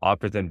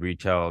 Office and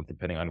retail,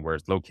 depending on where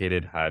it's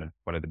located, had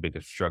one of the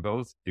biggest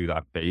struggles through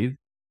that phase.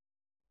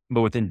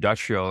 But with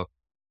industrial,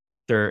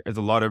 there is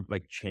a lot of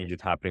like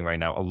changes happening right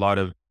now. A lot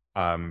of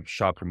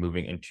shops are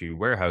moving into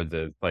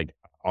warehouses, like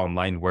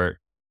online, where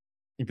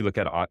if you look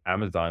at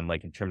Amazon,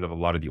 like in terms of a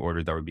lot of the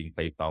orders that were being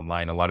placed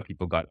online, a lot of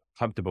people got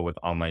comfortable with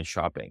online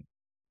shopping,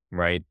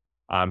 right?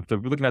 So if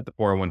we're looking at the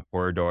 401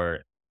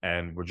 corridor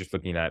and we're just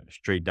looking at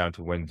straight down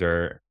to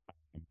Windsor,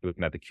 we're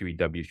looking at the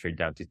QEW straight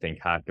down to St.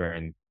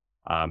 Catharines,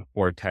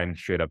 410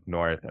 straight up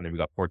north, and then we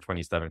got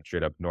 427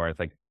 straight up north.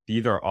 Like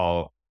these are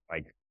all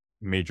like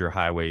major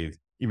highways,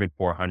 even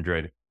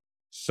 400.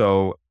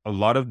 So a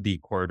lot of the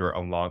corridor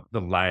along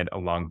the line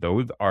along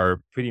those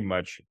are pretty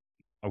much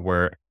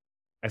where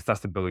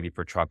accessibility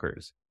for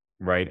truckers,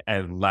 right?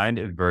 And land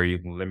is very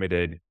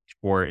limited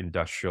for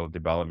industrial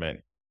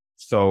development.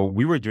 So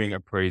we were doing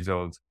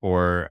appraisals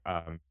for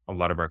a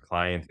lot of our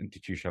clients,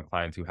 institutional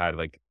clients who had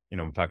like,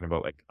 I'm talking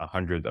about like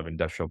hundreds of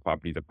industrial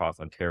properties across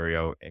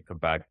Ontario and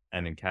Quebec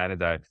and in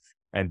Canada.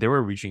 And they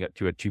were reaching up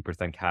to a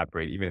 2% cap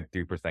rate, even a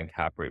 3%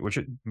 cap rate, which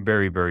is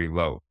very, very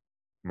low,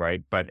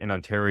 right? But in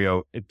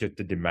Ontario, it's just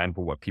the demand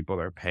for what people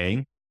are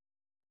paying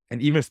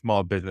and even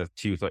small business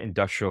too. So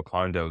industrial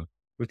condos,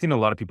 we've seen a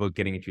lot of people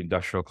getting into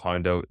industrial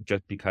condo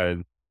just because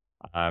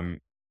um,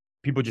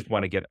 people just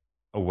want to get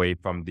away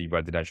from the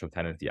residential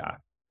tenancy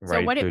act,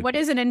 So right? what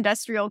is an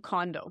industrial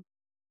condo?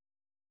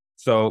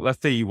 So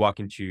let's say you walk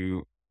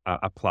into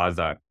a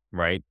plaza,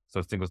 right?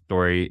 So single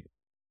story.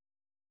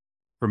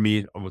 For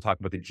me, we'll talk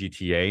about the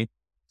GTA.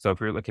 So if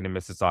you're looking in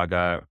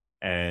Mississauga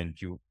and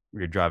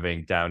you're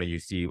driving down and you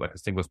see like a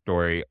single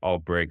story, all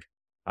brick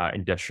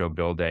industrial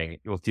building,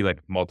 you'll see like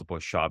multiple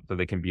shops. So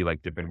they can be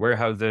like different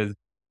warehouses,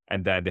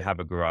 and then they have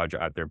a garage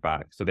at their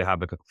back. So they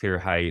have like a clear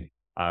height.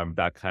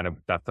 That's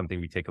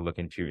something we take a look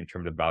into in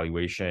terms of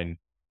valuation.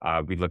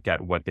 We look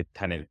at what the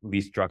tenant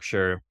lease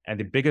structure. And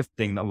the biggest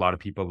thing that a lot of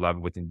people love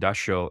with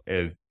industrial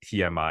is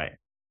TMI,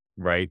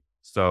 right?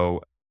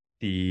 So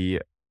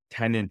the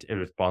tenant is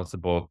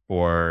responsible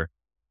for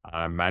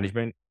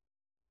management,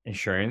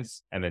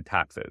 insurance, and then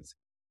taxes,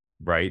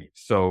 right?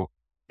 So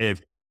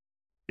if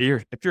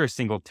if you're a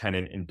single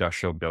tenant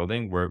industrial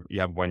building where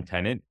you have one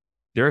tenant,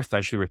 they're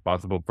essentially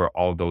responsible for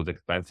all those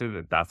expenses.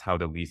 And that's how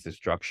the lease is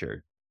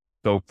structured.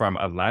 So from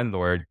a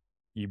landlord,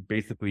 you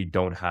basically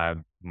don't have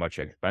much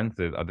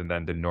expenses other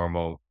than the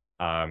normal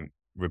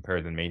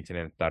repairs and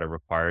maintenance that are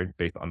required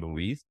based on the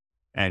lease,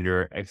 and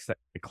you're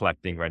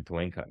collecting rental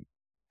income.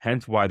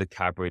 Hence why the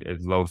cap rate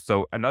is low.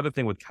 So another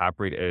thing with cap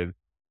rate is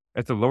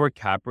it's a lower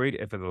cap rate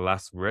if it's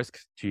less risk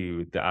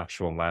to the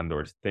actual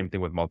landlord. Same thing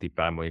with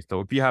multifamily.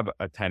 So if you have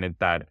a tenant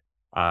that,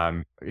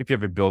 if you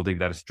have a building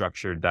that is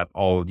structured that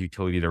all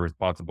utilities are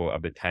responsible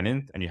of the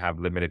tenant and you have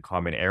limited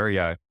common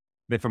area,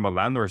 then from a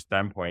landlord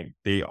standpoint,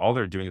 all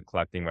they're doing is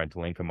collecting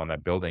rental income on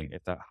that building.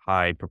 It's a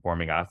high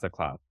performing asset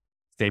class.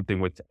 Same thing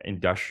with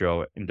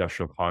industrial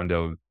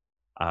condos.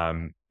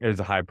 It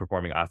is a high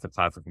performing asset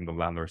class from the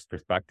landlord's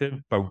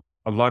perspective, but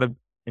a lot of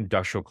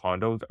industrial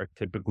condos are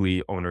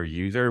typically owner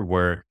user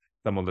where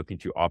someone looking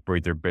to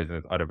operate their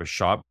business out of a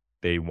shop,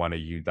 they want to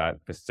use that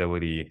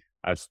facility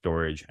as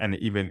storage. And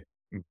even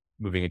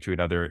moving into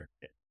another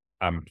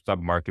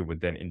sub-market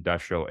within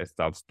industrial is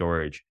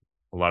self-storage.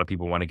 A lot of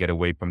people want to get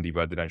away from the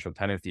Residential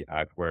Tenancy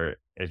Act, where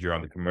as you're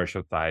on the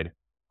commercial side,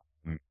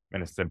 and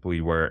it's simply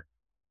where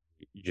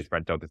you just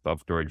rent out the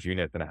self-storage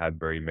units and it has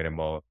very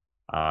minimal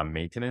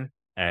maintenance,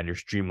 and you're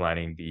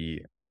streamlining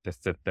the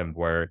system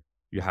where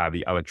you have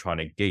the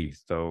electronic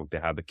gates. So they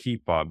have the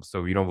key fob.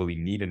 So you don't really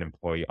need an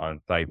employee on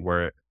site,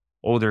 where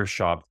older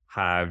shops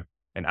have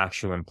an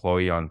actual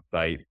employee on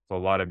site. So a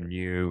lot of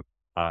new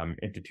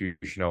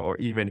institutional or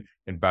even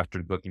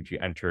investors looking to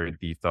enter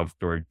the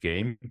self-storage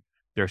game,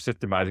 they're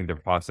systemizing the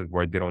process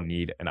where they don't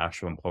need an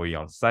actual employee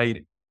on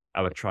site,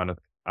 electronic,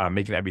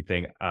 making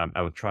everything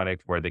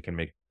electronic, where they can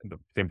make the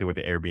same thing with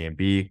the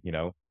Airbnb,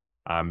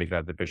 make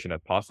that as efficient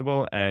as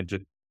possible, and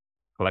just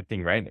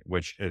collecting rent,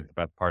 which is the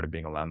best part of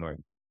being a landlord.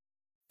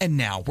 And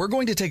now we're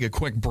going to take a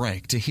quick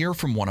break to hear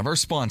from one of our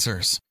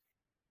sponsors.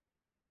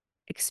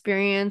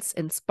 Experience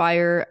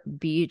Inspire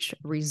Beach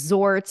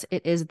Resort.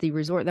 It is the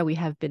resort that we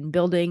have been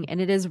building, and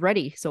it is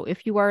ready. So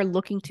if you are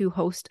looking to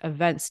host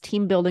events,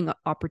 team building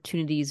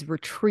opportunities,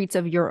 retreats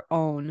of your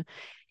own,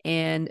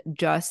 and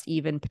just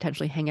even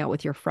potentially hang out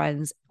with your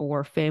friends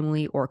or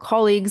family or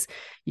colleagues,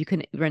 you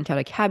can rent out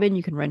a cabin,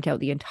 you can rent out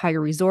the entire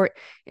resort.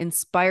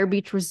 Inspire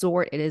Beach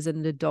Resort, it is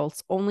an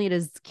adults only. It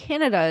is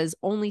Canada's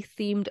only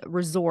themed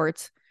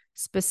resort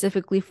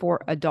specifically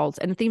for adults,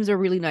 and the themes are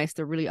really nice.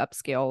 They're really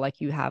upscale.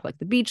 Like you have like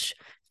the beach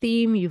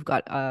theme, you've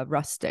got a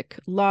rustic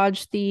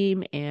lodge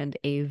theme, and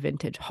a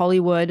vintage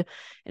Hollywood,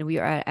 and we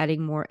are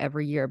adding more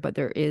every year. But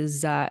there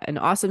is an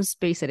awesome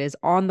space that is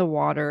on the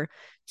water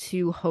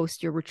to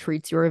host your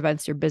retreats, your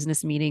events, your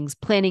business meetings,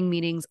 planning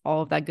meetings,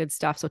 all of that good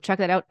stuff. So check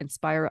that out,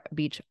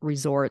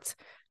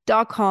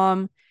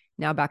 inspirebeachresorts.com.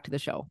 Now back to the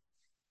show.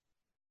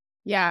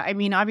 Yeah, I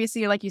mean,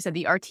 obviously, like you said,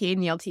 the RTA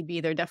and the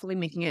LTB, they're definitely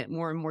making it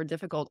more and more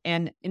difficult.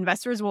 And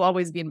investors will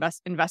always be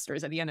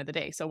investors at the end of the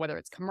day. So whether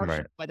it's commercial,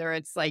 Right. whether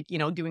it's like,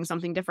 doing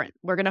something different,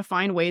 we're going to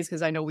find ways,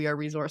 because I know we are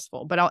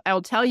resourceful. But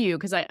I'll tell you,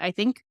 because I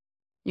think,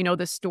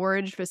 the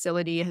storage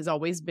facility has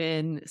always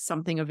been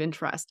something of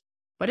interest,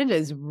 but it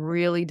is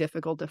really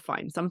difficult to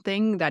find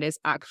something that is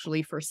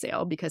actually for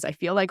sale, because I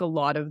feel like a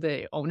lot of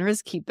the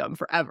owners keep them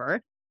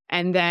forever.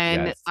 And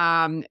then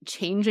Yes.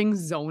 changing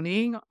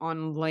zoning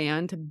on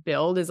land to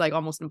build is like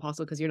almost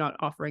impossible, because you're not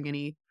offering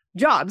any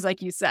jobs,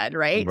 like you said,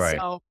 right? Right.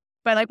 So,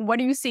 but like,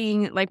 what are you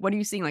seeing? Like, what are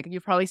you seeing? Like,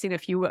 you've probably seen a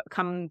few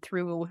come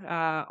through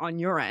on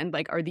your end.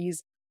 Like, are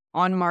these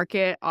on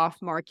market,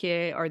 off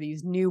market? Are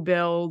these new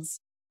builds?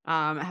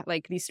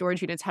 Like these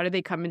storage units, how do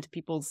they come into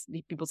people's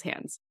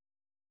hands?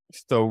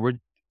 So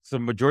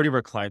majority of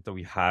our clients that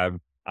we have,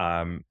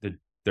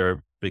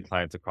 they're big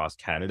clients across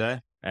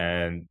Canada,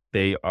 and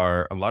they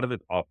are a lot of it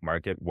off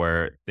market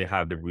where they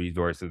have the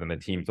resources and the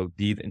team. So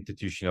these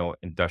institutional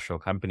industrial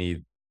companies,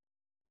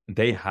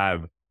 they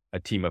have a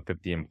team of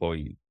 50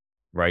 employees,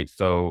 right?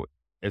 So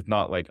it's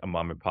not like a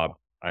mom and pop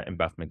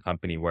investment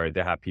company where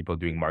they have people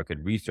doing market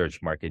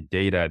research, market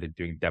data, they're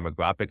doing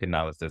demographic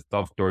analysis.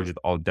 Self storage is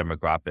all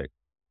demographic.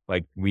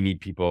 Like we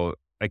need people,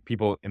 like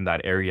people in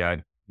that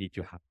area need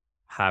to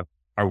have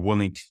are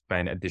willing to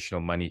spend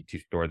additional money to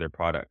store their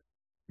product,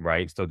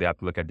 right? So they have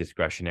to look at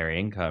discretionary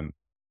income.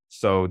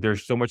 So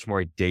there's so much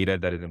more data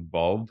that is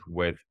involved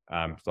with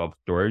self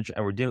storage,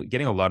 and we're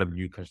getting a lot of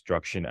new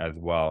construction as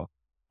well,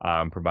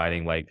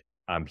 providing like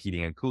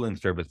heating and cooling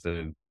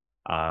services,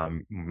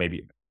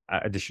 maybe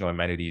additional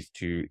amenities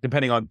to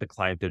depending on the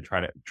client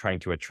they're trying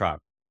to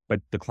attract. but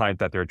the clients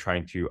that they're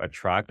trying to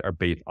attract are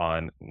based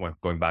on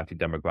going back to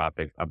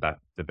demographics of that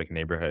specific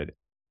neighborhood.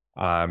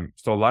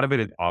 So a lot of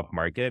it is off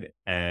market,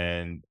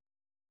 and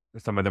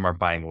some of them are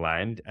buying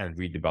land and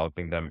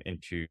redeveloping them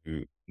into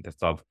the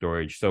self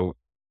storage. So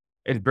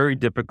it's very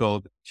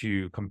difficult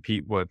to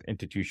compete with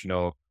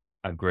institutional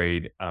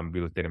grade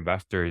real estate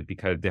investors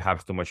because they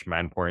have so much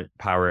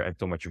manpower and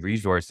so much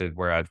resources.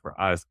 Whereas for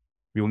us,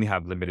 we only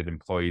have limited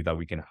employees that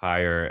we can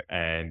hire,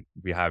 and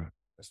we have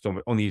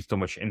only so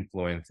much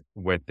influence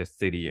with the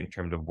city in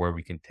terms of where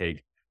we can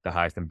take the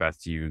highest and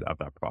best use of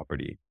that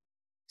property.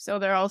 So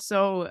they're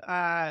also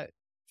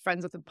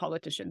friends with the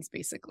politicians,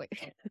 basically.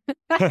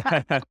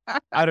 I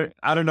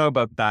don't know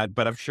about that,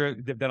 but I'm sure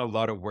they've done a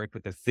lot of work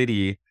with the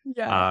city,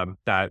 Yeah.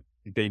 that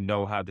they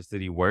know how the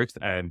city works,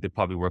 and they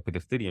probably work with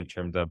the city in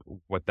terms of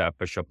what the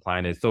official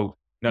plan is. So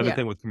another Yeah.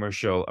 thing with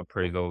commercial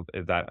appraisals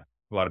is that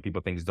a lot of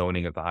people think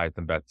zoning is the highest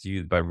and best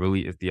use, but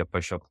really it's the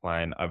official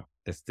plan of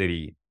the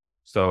city.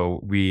 So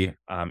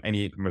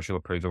any commercial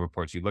appraisal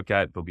reports you look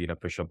at, there'll be an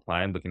official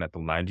plan looking at the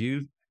land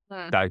use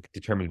Mm. that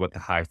determines what the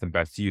highest and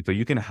best use. So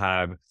you can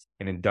have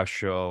an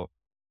industrial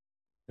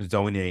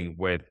zoning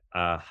with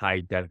a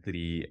high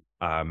density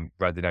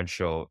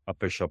residential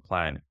official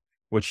plan,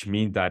 which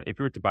means that if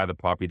you were to buy the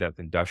property that's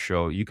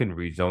industrial, you can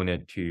rezone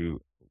it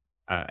to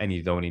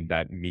any zoning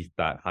that meets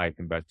that high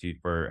and best use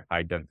for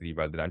high density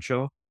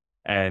residential.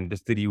 And the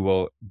city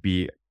will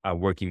be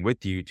working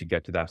with you to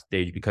get to that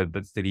stage because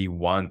the city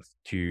wants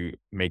to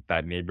make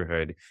that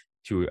neighborhood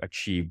to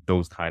achieve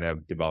those kind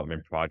of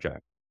development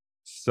projects.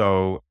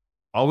 So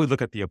always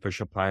look at the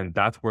official plan.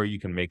 That's where you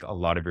can make a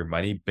lot of your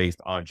money based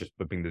on just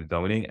flipping the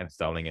zoning and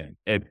selling it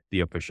if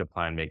the official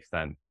plan makes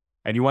sense.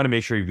 And you want to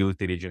make sure your real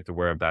estate agent is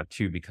aware of that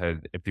too, because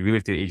if the real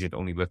estate agent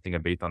only listing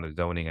it based on the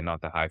zoning and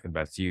not the highest and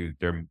best use,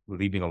 they're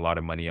leaving a lot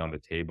of money on the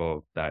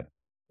table that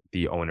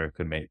the owner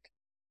could make.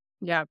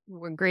 Yeah.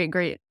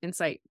 Great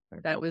insight.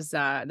 That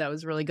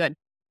was really good.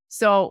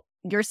 So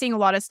you're seeing a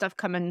lot of stuff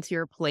come into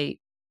your plate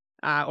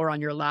or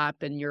on your lap,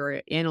 and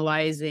you're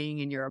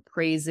analyzing and you're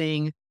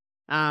appraising.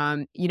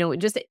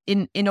 Just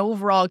in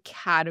overall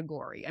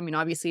category. I mean,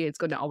 obviously it's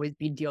going to always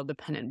be deal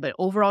dependent, but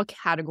overall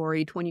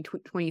category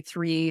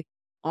 2023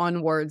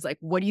 onwards, like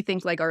what do you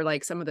think like are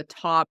like some of the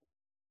top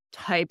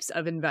types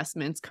of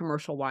investments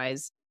commercial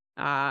wise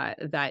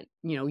that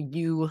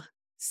you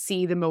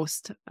see the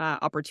most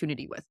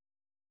opportunity with?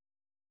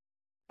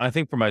 I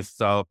think for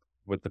myself,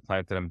 with the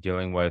clients that I'm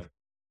dealing with,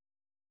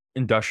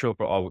 industrial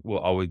will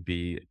always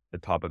be the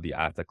top of the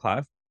asset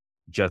class,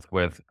 just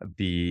with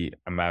the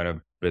amount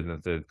of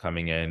businesses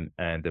coming in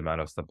and the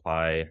amount of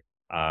supply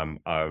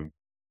of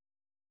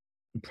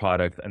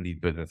products and these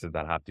businesses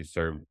that have to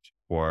serve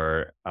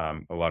for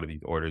a lot of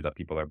these orders that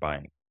people are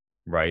buying,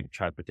 right?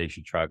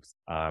 Transportation trucks,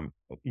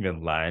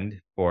 even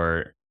land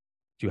for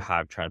to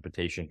have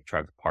transportation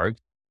trucks parked,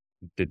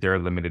 that they're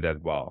limited as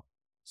well.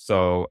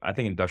 So I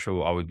think industrial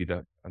will always be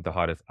the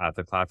hottest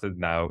asset classes.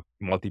 Now,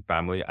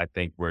 multifamily, I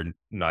think we're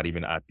not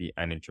even at the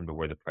end in terms of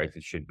where the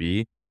prices should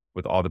be.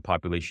 With all the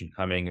population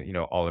coming,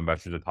 all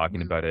investors are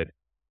talking Mhm. about it.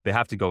 They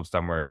have to go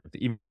somewhere.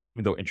 Even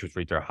though interest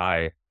rates are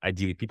high,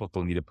 ideally people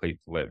still need a place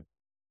to live.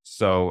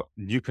 So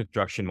new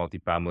construction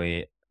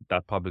multifamily,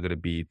 that's probably going to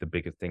be the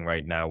biggest thing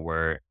right now,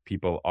 where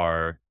people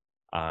are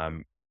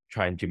um,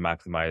 trying to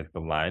maximize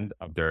the land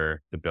of the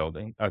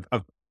building.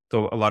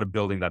 So a lot of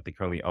buildings that they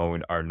currently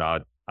own are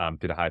not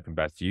to the highest and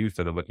best use.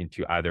 So they're looking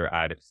to either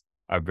add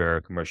a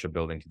very commercial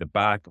building to the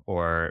back,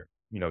 or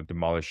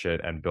demolish it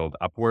and build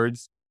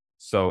upwards.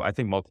 So I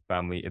think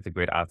multifamily is a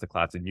great asset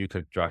class in new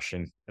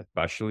construction,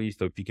 especially.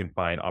 So if you can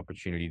find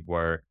opportunities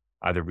where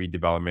either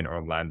redevelopment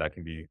or land that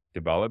can be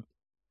developed,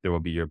 there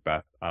will be your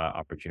best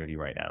opportunity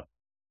right now.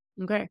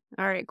 Okay.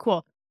 All right,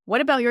 cool.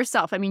 What about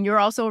yourself? I mean, you're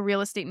also a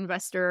real estate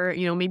investor.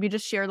 Maybe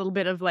just share a little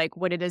bit of like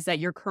what it is that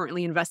you're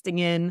currently investing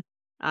in,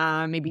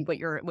 maybe what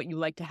you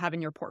like to have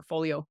in your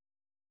portfolio.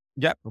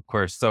 Yeah, of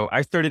course. So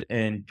I started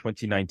in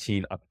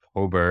 2019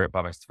 October,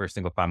 bought my first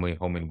single family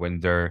home in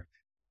Windsor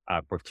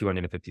for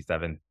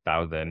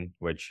 257,000,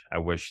 which I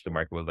wish the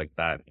market was like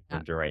that in Yeah.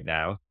 Windsor right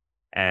now.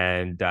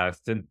 And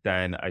since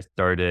then, I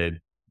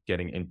started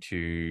getting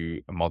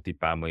into a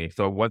multifamily.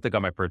 So once I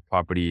got my first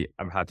property,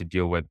 I've had to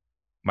deal with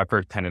my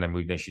first tenant. I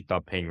moved in, she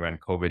stopped paying rent.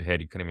 COVID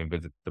hit, you couldn't even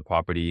visit the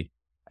property,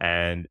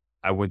 and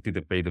I went through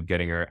the phase of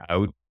getting her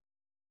out,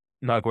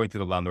 not going through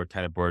the landlord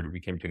tenant board. We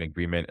came to an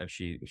agreement, and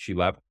she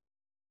left.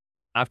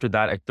 After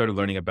that, I started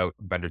learning about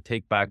vendor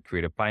take back,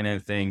 creative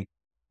financing,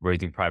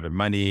 raising private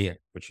money,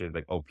 which is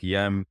like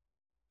OPM.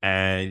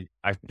 And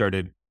I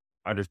started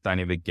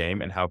understanding the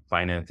game and how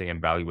financing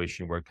and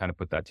valuation work, kind of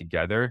put that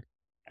together.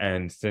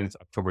 And since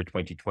October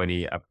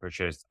 2020, I've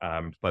purchased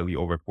slightly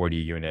over 40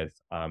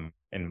 units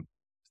in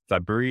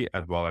Sudbury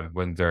as well as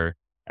Windsor,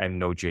 and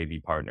no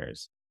JV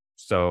partners.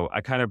 So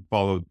I kind of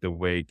followed the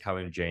way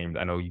Kellen James,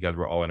 I know you guys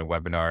were all in a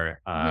webinar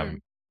Mhm.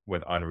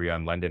 with Henri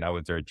on London. I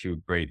was there too.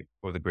 Great. It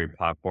was a great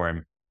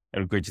platform. It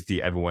was great to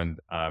see everyone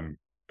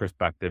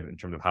perspective in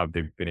terms of how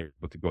they've been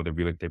able to grow their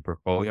real estate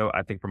portfolio.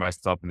 I think for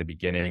myself in the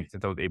beginning,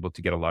 since I was able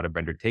to get a lot of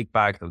vendor take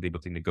back, I was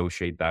able to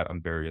negotiate that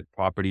on various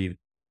properties,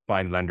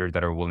 find lenders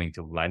that are willing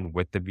to lend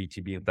with the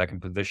VTB in second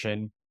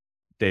position.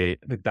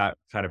 That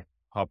kind of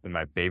helped in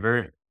my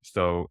favor.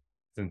 So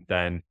since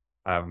then,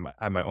 I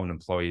have my own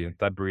employee in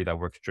Sudbury that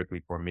works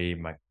strictly for me,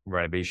 my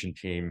renovation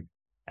team.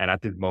 And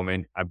at this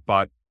moment, I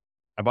bought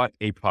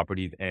 8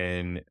 properties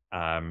in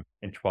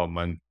 12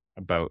 months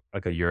about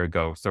like a year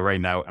ago. So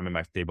right now I'm in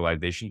my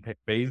stabilization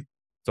phase.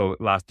 So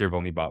last year I've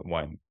only bought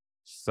 1.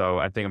 So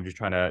I think I'm just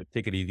trying to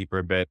take it easy for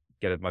a bit,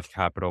 get as much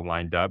capital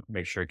lined up,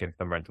 make sure I get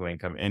some rental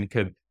income in.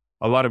 Because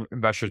a lot of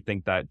investors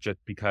think that just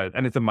because,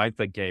 and it's a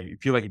mindset game, you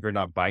feel like if you're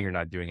not buying, you're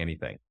not doing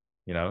anything,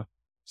 you know?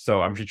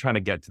 So I'm just trying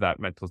to get to that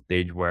mental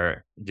stage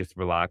where just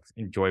relax,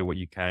 enjoy what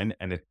you can,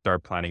 and then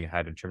start planning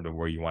ahead in terms of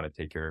where you want to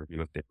take your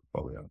real estate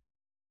portfolio.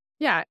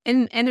 Yeah,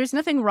 and there's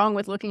nothing wrong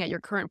with looking at your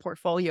current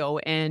portfolio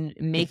and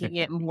making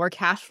it more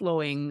cash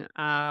flowing,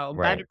 Right.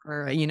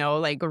 better,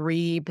 like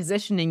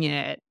repositioning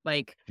it,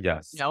 like,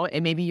 Yes.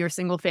 and maybe your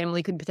single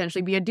family could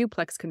potentially be a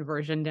duplex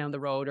conversion down the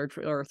road or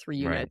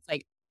 3 Right. units.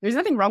 Like, there's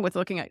nothing wrong with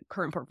looking at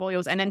current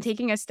portfolios and then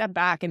taking a step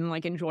back and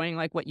like enjoying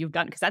like what you've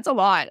done because that's a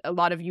lot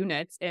of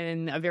units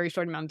in a very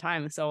short amount of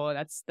time. So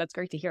that's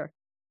great to hear.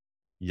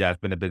 Yeah, it's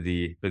been a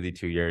busy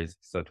 2 years.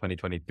 So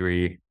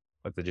 2023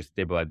 was a just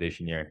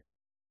stabilization year.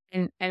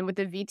 And with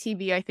the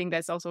VTB, I think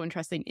that's also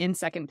interesting in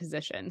second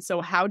position.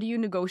 So how do you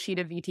negotiate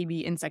a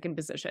VTB in second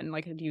position?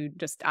 Like, do you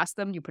just ask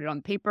them? Do you put it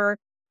on paper,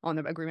 on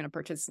the agreement of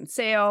purchase and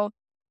sale?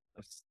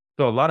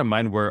 So a lot of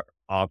mine were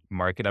off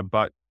market. I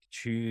bought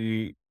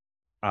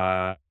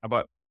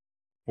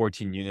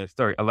 14 units,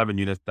 sorry, 11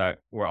 units that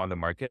were on the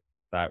market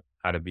that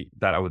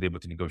I was able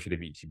to negotiate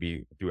a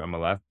VTB through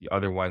MLS. The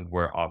other ones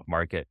were off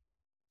market.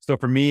 So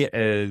for me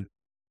is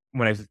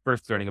when I was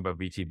first learning about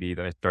VTB,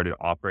 then I started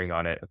offering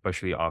on it,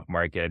 especially off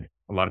market.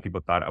 A lot of people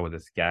thought I was a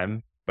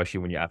scam, especially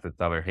when you ask the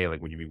seller, hey,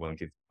 like, would you be willing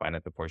to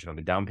finance a portion of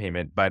the down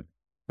payment? But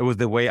it was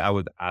the way I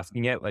was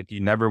asking it. Like, you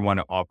never want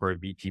to offer a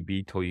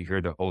VTB till you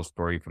hear the whole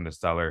story from the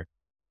seller.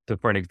 So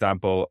for an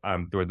example,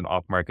 there was an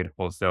off market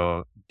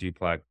wholesale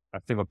duplex,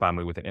 a single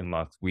family with an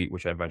in-law suite,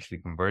 which I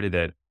eventually converted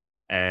it.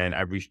 And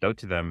I reached out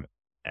to them.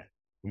 eh,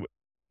 w-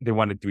 They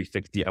wanted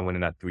 360. I went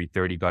in at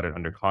 330, got it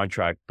under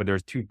contract. But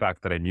there's 2 facts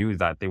that I knew, is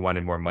that they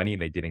wanted more money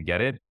and they didn't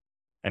get it.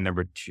 And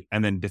number 2,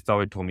 and then the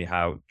seller told me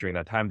how during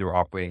that time they were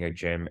operating a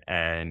gym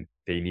and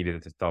they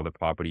needed to sell the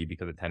property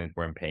because the tenants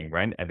weren't paying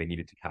rent and they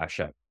needed to cash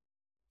out.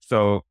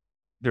 So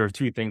there were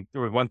 2 things.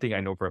 There was one thing I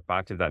know for a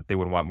fact, is that they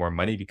would want more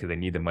money because they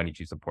need the money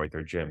to support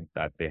their gym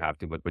that they have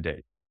to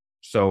liquidate.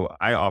 So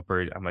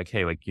I'm like,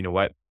 hey, like, you know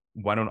what?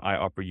 Why don't I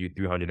offer you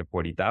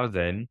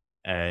 340,000?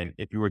 And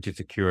if you were to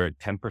secure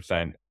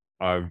 10%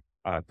 of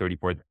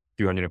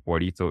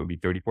 340, so it would be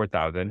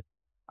 34,000,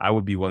 I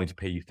would be willing to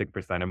pay you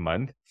 6% a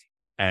month.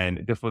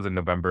 And this was in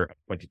November of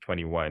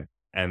 2021.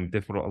 And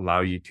this will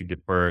allow you to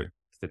defer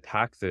the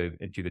taxes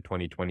into the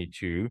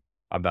 2022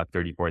 of that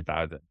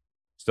 34,000.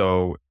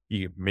 So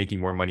you're making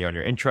more money on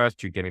your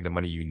interest, you're getting the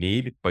money you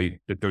need, but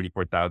the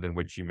 34,000,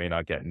 which you may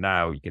not get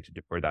now, you get to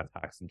defer that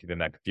tax into the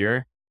next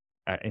year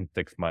in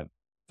 6 months.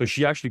 So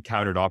she actually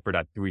countered offered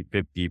at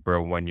 350 for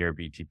a 1 year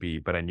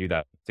VTP, but I knew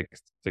that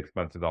six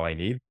months is all I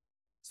need.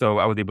 So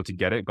I was able to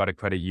get it, got a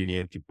credit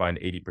union to fund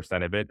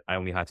 80% of it. I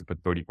only had to put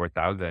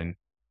 34,000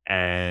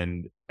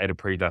 and it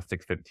appraised at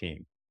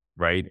 615,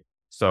 right?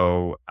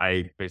 So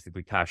I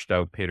basically cashed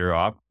out, paid her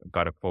off,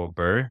 got a full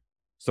burr.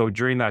 So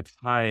during that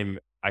time,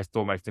 I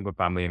sold my single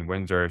family in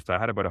Windsor. So I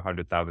had about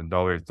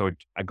 $100,000. So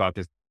I got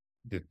this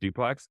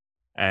duplex.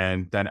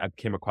 And then I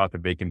came across a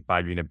vacant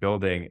 5 unit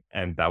building,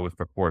 and that was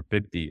for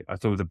 450.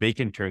 So it was a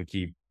vacant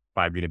turnkey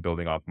 5 unit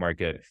building off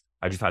market.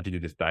 I just had to do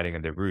the siding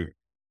and the roof.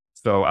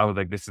 So I was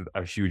like, this is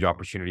a huge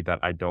opportunity that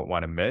I don't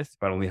want to miss,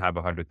 but I only have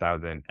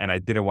 100,000 and I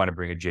didn't want to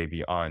bring a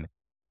JV on.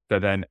 So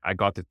then I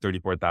got the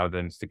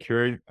 34,000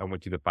 secured. I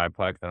went to the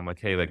fiveplex and I'm like,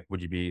 hey, like,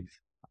 would you be,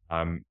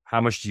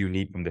 how much do you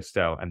need from the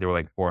sale? And they were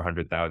like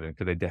 400,000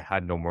 because they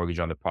had no mortgage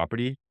on the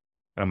property.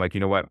 And I'm like, you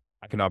know what?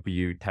 I can offer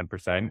you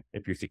 10%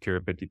 if you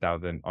secure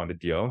 50,000 on the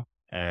deal.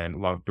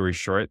 And long story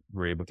short, we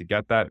were able to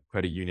get that.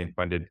 Credit union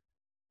funded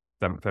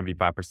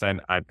 75%.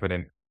 I put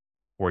in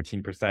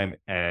 14%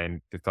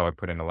 and the seller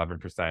put in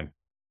 11%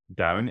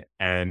 down.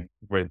 And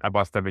I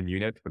bought 7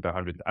 units with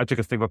 100. I took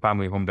a single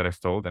family home that I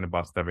sold and I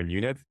bought 7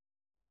 units.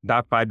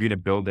 That 5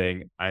 unit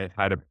building,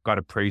 got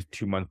appraised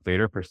 2 months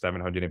later for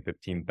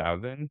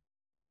 715,000.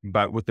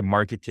 But with the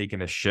market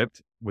taking a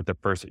shift with the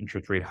first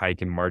interest rate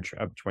hike in March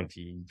of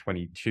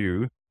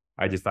 2022,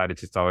 I decided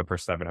to sell it for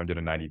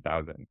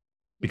 790,000.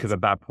 Because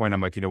at that point,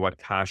 I'm like, you know what,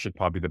 cash is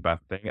probably the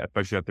best thing,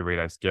 especially at the rate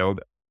I scaled.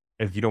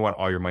 If you don't want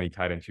all your money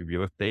tied into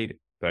real estate,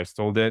 so I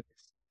sold it,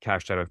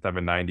 cashed out at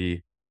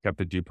 790, kept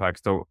the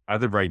duplex. So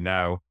as of right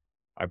now,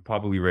 I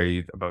probably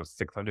raised about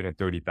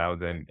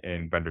 630,000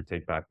 in vendor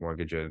take back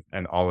mortgages,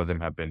 and all of them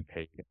have been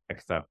paid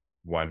except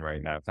one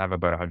right now. So I have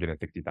about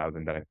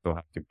 160,000 that I still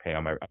have to pay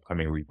on my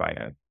upcoming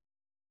refinance.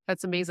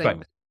 That's amazing.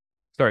 But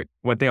sorry,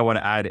 one thing I want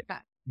to add, Yeah.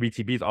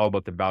 VTB is all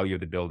about the value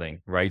of the building,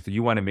 right? So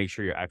you want to make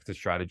sure your exit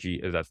strategy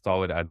is as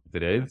solid as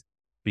it is,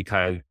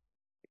 because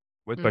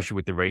Mm. especially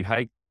with the rate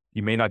hike,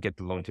 you may not get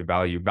the loan to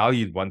value.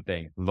 Value is one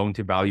thing. Loan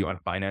to value on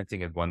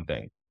financing is one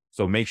thing.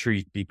 So make sure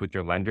you speak with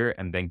your lender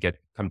and then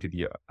come to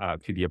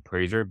the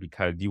appraiser,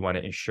 because you want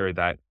to ensure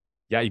that,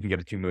 yeah, you can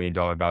get a $2 million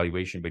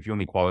valuation, but if you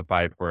only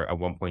qualify for a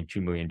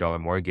 $1.2 million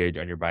mortgage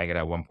and you're buying it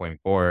at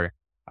 1.4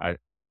 uh,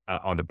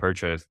 on the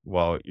purchase,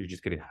 well, you're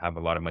just going to have a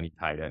lot of money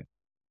tied in.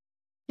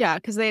 Yeah,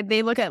 because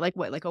they look at like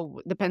what like a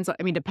depends. I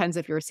mean, depends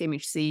if you're a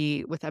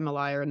CMHC with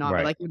MLI or not.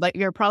 But Right. like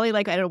you're probably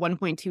like at a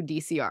 1.2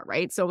 DCR,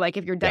 right? So like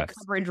if your debt Yes.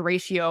 coverage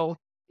ratio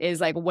is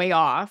like way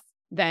off,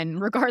 then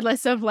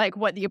regardless of like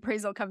what the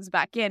appraisal comes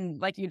back in,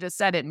 like you just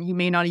said it, you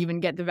may not even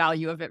get the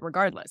value of it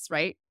regardless,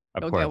 right?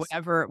 Of You'll get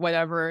course.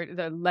 whatever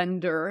the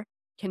lender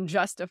can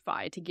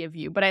justify to give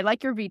you. But I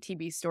like your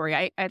VTB story.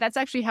 I that's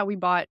actually how we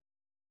bought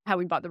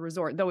the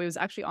resort, though it was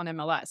actually on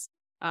MLS.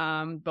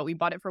 But we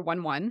bought it for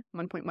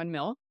 1.1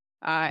 mil.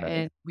 Right.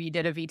 And we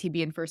did a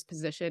VTB in first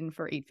position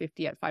for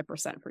 850 at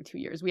 5% for 2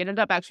 years. We ended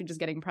up actually just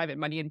getting private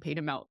money and paid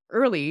him out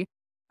early.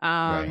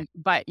 Right.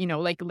 But you know,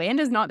 like land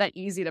is not that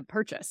easy to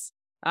purchase,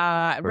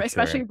 For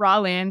especially sure. raw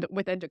land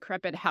with a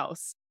decrepit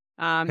house.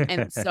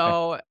 And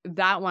so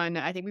that one,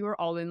 I think we were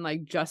all in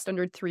like just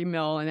under 3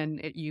 mil, and then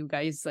you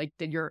guys like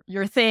did your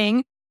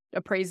thing,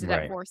 appraised it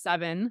at Right.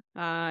 4.7,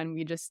 and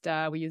we just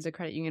we used a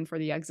credit union for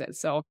the exit.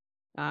 So,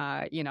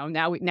 you know,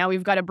 now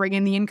we've got to bring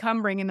in the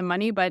income, bring in the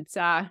money, but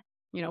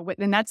you know,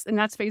 and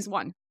that's phase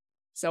one.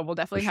 So we'll For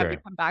definitely have you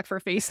sure. come back for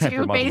phase For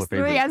two, multiple phase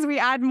three, phases. as we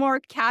add more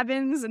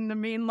cabins and the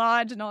main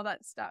lodge and all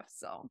that stuff.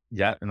 So,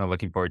 Yeah. And I'm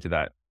looking forward to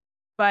that.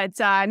 but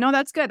no,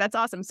 that's good. That's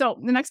awesome. So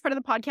the next part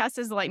of the podcast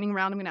is the lightning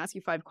round. I'm going to ask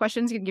you 5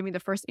 questions. You can give me the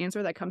first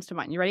answer that comes to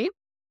mind. You ready?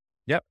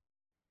 Yep.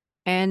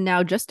 And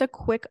now, just a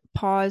quick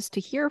pause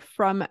to hear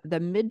from the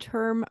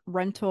midterm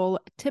rental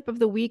tip of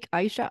the week.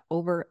 Aisha,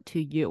 over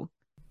to you.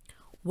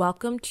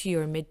 Welcome to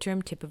your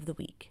midterm tip of the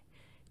week.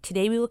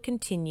 Today we will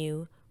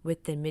continue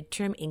with the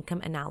midterm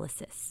income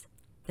analysis,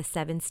 the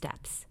 7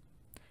 steps.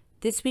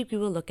 This week we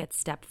will look at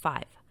step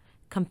 5,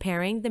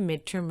 comparing the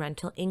midterm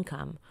rental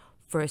income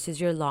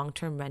versus your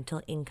long-term rental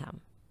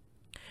income.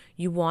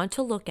 You want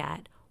to look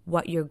at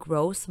what your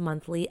gross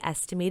monthly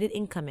estimated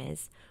income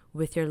is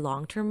with your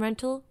long-term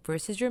rental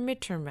versus your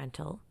midterm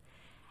rental.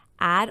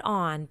 Add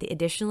on the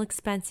additional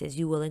expenses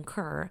you will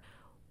incur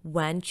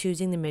when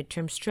choosing the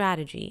midterm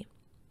strategy,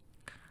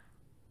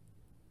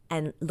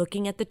 and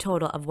looking at the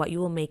total of what you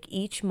will make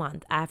each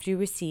month after you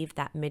receive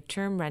that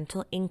midterm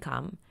rental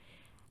income,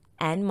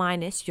 and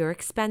minus your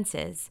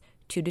expenses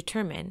to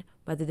determine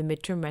whether the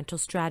midterm rental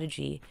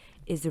strategy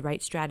is the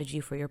right strategy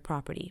for your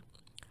property.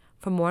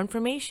 For more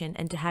information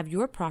and to have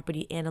your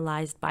property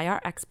analyzed by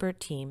our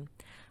expert team,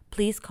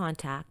 please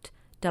contact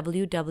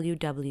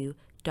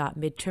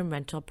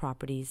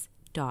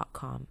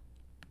www.midtermrentalproperties.com.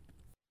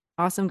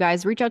 Awesome,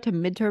 guys. Reach out to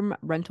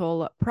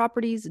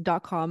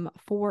midtermrentalproperties.com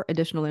for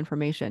additional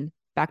information.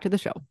 Back to the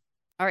show.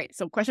 All right.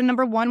 So question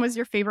number 1 was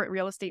your favorite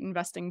real estate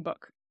investing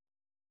book.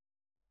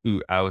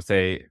 Ooh, I would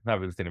say not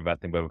real estate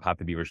investing, but it would have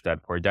to be Rich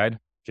Dad Poor Dad.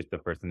 Just the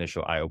first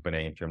initial eye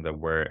opening in terms of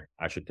where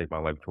I should take my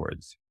life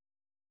towards.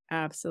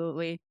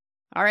 Absolutely.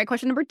 All right.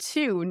 Question number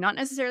 2, not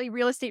necessarily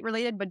real estate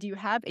related, but do you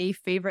have a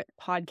favorite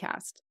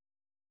podcast?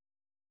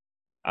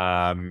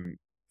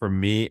 For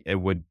me, it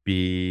would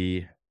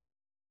be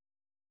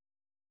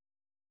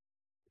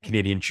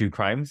Canadian True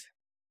Crimes.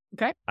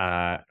 Okay.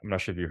 I'm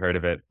not sure if you heard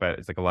of it, but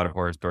it's like a lot of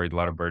horror stories, a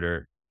lot of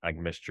murder, like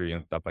mystery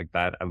and stuff like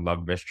that. I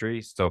love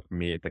mystery. So for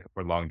me, it's like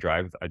for long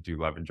drives, I do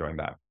love enjoying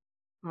that.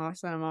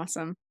 Awesome.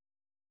 Awesome.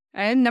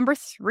 And number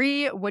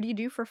 3, what do you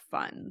do for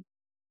fun?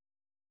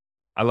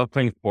 I love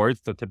playing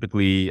sports. So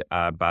typically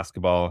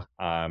basketball.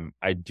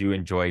 I do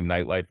enjoy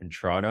nightlife in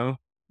Toronto.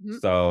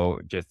 Mhm.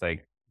 So just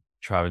like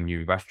trying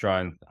new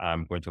restaurants,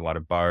 going to a lot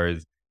of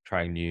bars,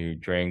 trying new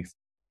drinks,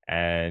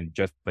 and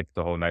just like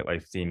the whole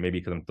nightlife scene. Maybe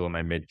because I'm still in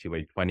my mid to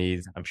late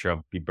 20s, I'm sure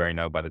I'll be burning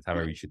out by the time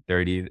I reach the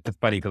 30s. It's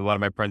funny because a lot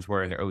of my friends who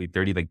are in their early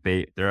 30s, like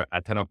they're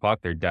at 10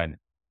 o'clock, they're done.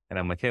 And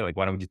I'm like, hey, like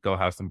why don't we just go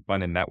have some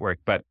fun and network?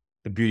 But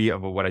the beauty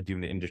of what I do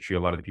in the industry, a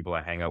lot of the people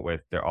I hang out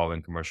with, they're all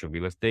in commercial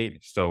real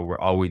estate. So we're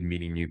always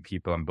meeting new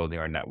people and building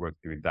our network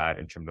through that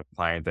in terms of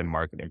clients and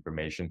market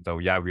information. So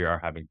yeah, we are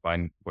having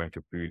fun going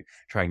to food,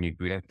 trying new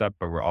food and stuff,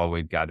 but we're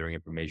always gathering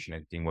information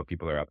and seeing what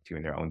people are up to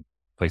in their own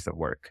place of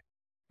work.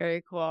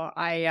 Very cool.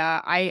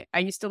 I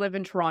used to live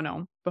in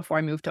Toronto before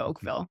I moved to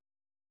Oakville.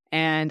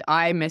 And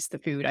I miss the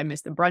food. I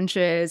miss the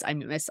brunches. I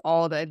miss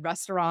all the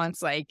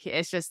restaurants. Like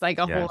it's just like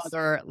a whole Yes.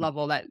 other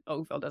level that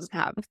Oakville doesn't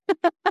have.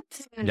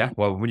 Yeah.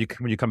 Well, when you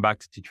come back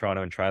to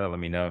Toronto and try that, let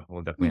me know.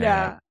 We'll definitely hang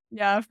out.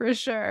 Yeah. Yeah, for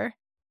sure.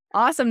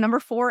 Awesome. Number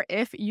 4,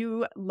 if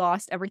you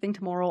lost everything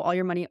tomorrow, all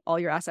your money, all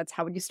your assets,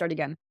 how would you start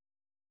again?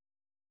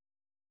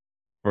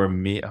 For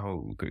me,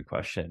 oh, good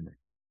question.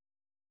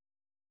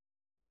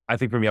 I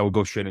think for me, I would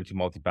go straight into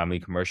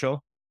multifamily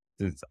commercial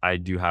since I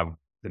do have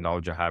the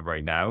knowledge I have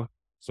right now.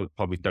 So it's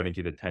probably starting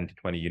to the 10 to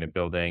 20 unit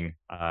building.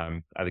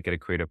 I get a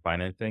creative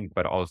financing,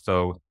 but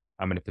also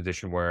I'm in a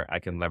position where I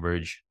can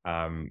leverage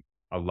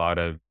a lot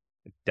of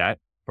debt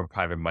from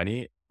private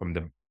money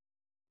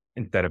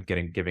instead of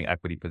giving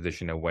equity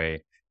position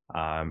away,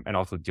 and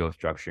also deal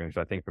structuring.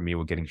 So I think for me,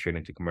 we're getting straight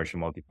into commercial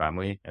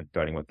multifamily and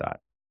starting with that.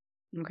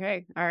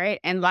 Okay. All right.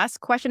 And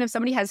last question, if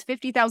somebody has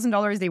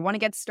 $50,000, they want to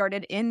get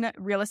started in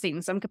real estate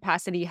in some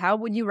capacity, how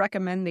would you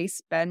recommend they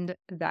spend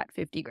that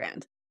 50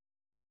 grand?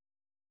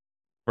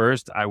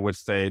 First, I would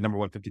say number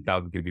one,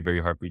 50,000 is going to be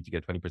very hard for you to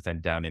get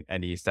 20% down in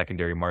any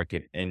secondary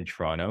market in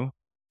Toronto.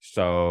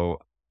 So,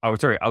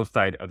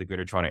 outside of the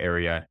Greater Toronto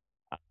area,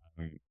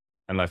 um,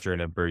 unless you're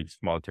in a very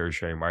small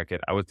tertiary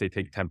market, I would say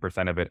take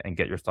 10% of it and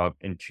get yourself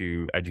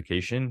into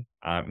education,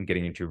 and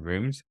getting into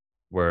rooms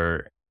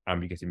where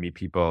you get to meet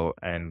people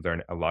and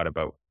learn a lot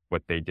about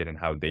what they did and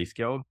how they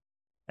scaled.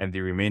 And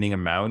the remaining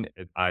amount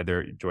is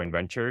either joint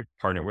venture,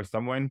 partner with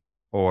someone,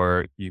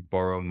 or you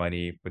borrow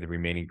money for the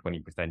remaining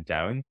 20%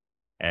 down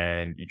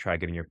and you try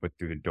getting your foot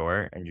through the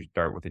door and you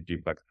start with a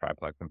duplex,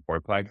 triplex, and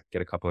fourplex,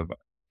 get a couple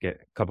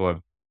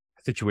of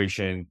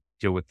situations,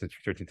 deal with the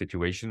certain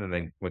situation, and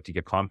then once you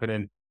get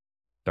confident,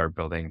 start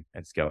building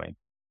and scaling.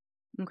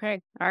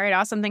 Okay. All right.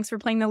 Awesome. Thanks for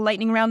playing the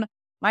lightning round.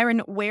 Myron,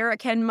 where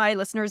can my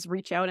listeners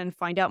reach out and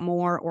find out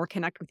more or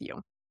connect with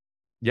you?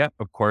 Yeah,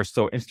 of course.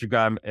 So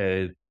Instagram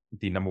is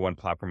the number one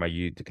platform I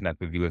use to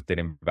connect with real estate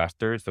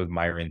investors. So it's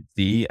Myron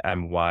Z,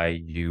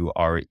 MYURENC.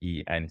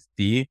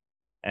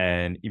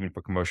 And even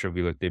for commercial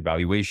real estate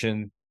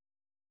valuation,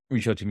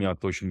 reach out to me on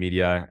social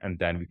media and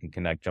then we can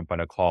connect, jump on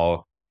a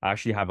call. I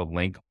actually have a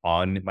link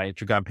on my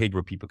Instagram page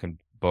where people can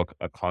book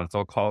a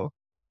consult call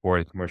for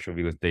a commercial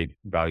real estate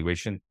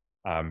valuation,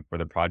 for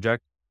the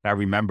project. Now,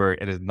 remember,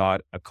 it is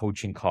not a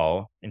coaching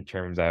call in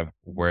terms of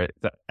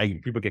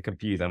people get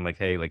confused. I'm like,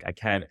 hey, like I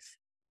can't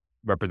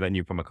represent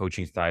you from a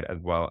coaching side as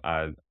well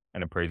as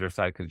an appraiser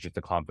side because it's just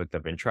a conflict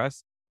of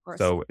interest.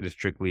 So it is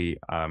strictly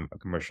a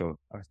commercial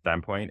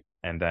standpoint.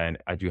 And then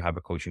I do have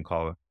a coaching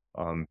call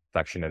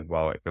section as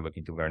well if you're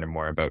looking to learn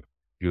more about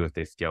real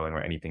estate scaling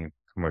or anything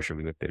commercial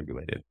real estate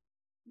related.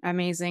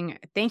 Amazing.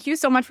 Thank you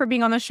so much for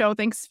being on the show.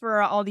 Thanks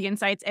for all the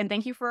insights. And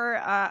thank you for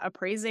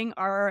appraising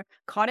our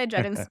cottage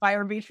at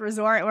Inspire Beach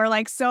Resort. We're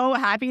like so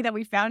happy that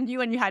we found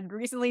you and you had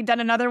recently done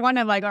another one.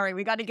 I'm like, all right,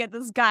 we got to get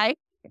this guy.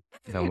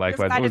 No,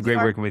 likewise. It was great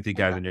working with you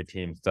guys and your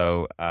team.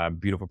 So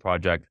beautiful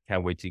project.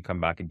 Can't wait to come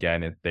back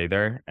again and stay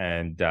there.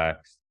 And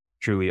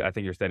truly, I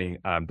think you're setting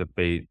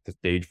the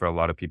stage for a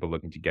lot of people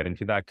looking to get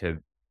into that because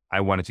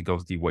I wanted to go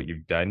see what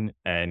you've done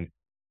and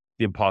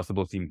the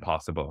impossible seemed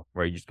possible,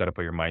 right? You just got to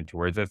put your mind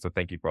towards it. So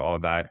thank you for all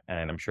of that.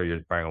 And I'm sure you're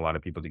inspiring a lot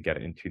of people to get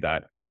into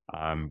that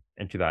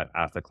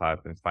asset class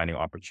and finding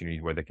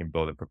opportunities where they can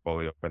build a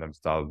portfolio for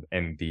themselves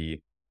in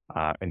the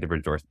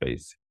resort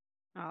space.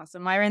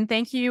 Awesome. Myron,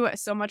 thank you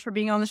so much for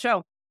being on the show.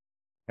 All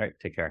right.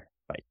 Take care.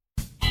 Bye.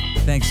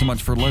 Thanks so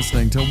much for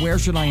listening to Where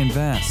Should I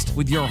Invest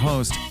with your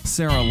host,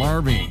 Sarah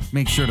Larby.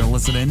 Make sure to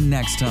listen in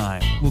next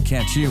time. We'll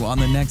catch you on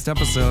the next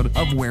episode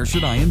of Where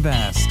Should I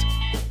Invest?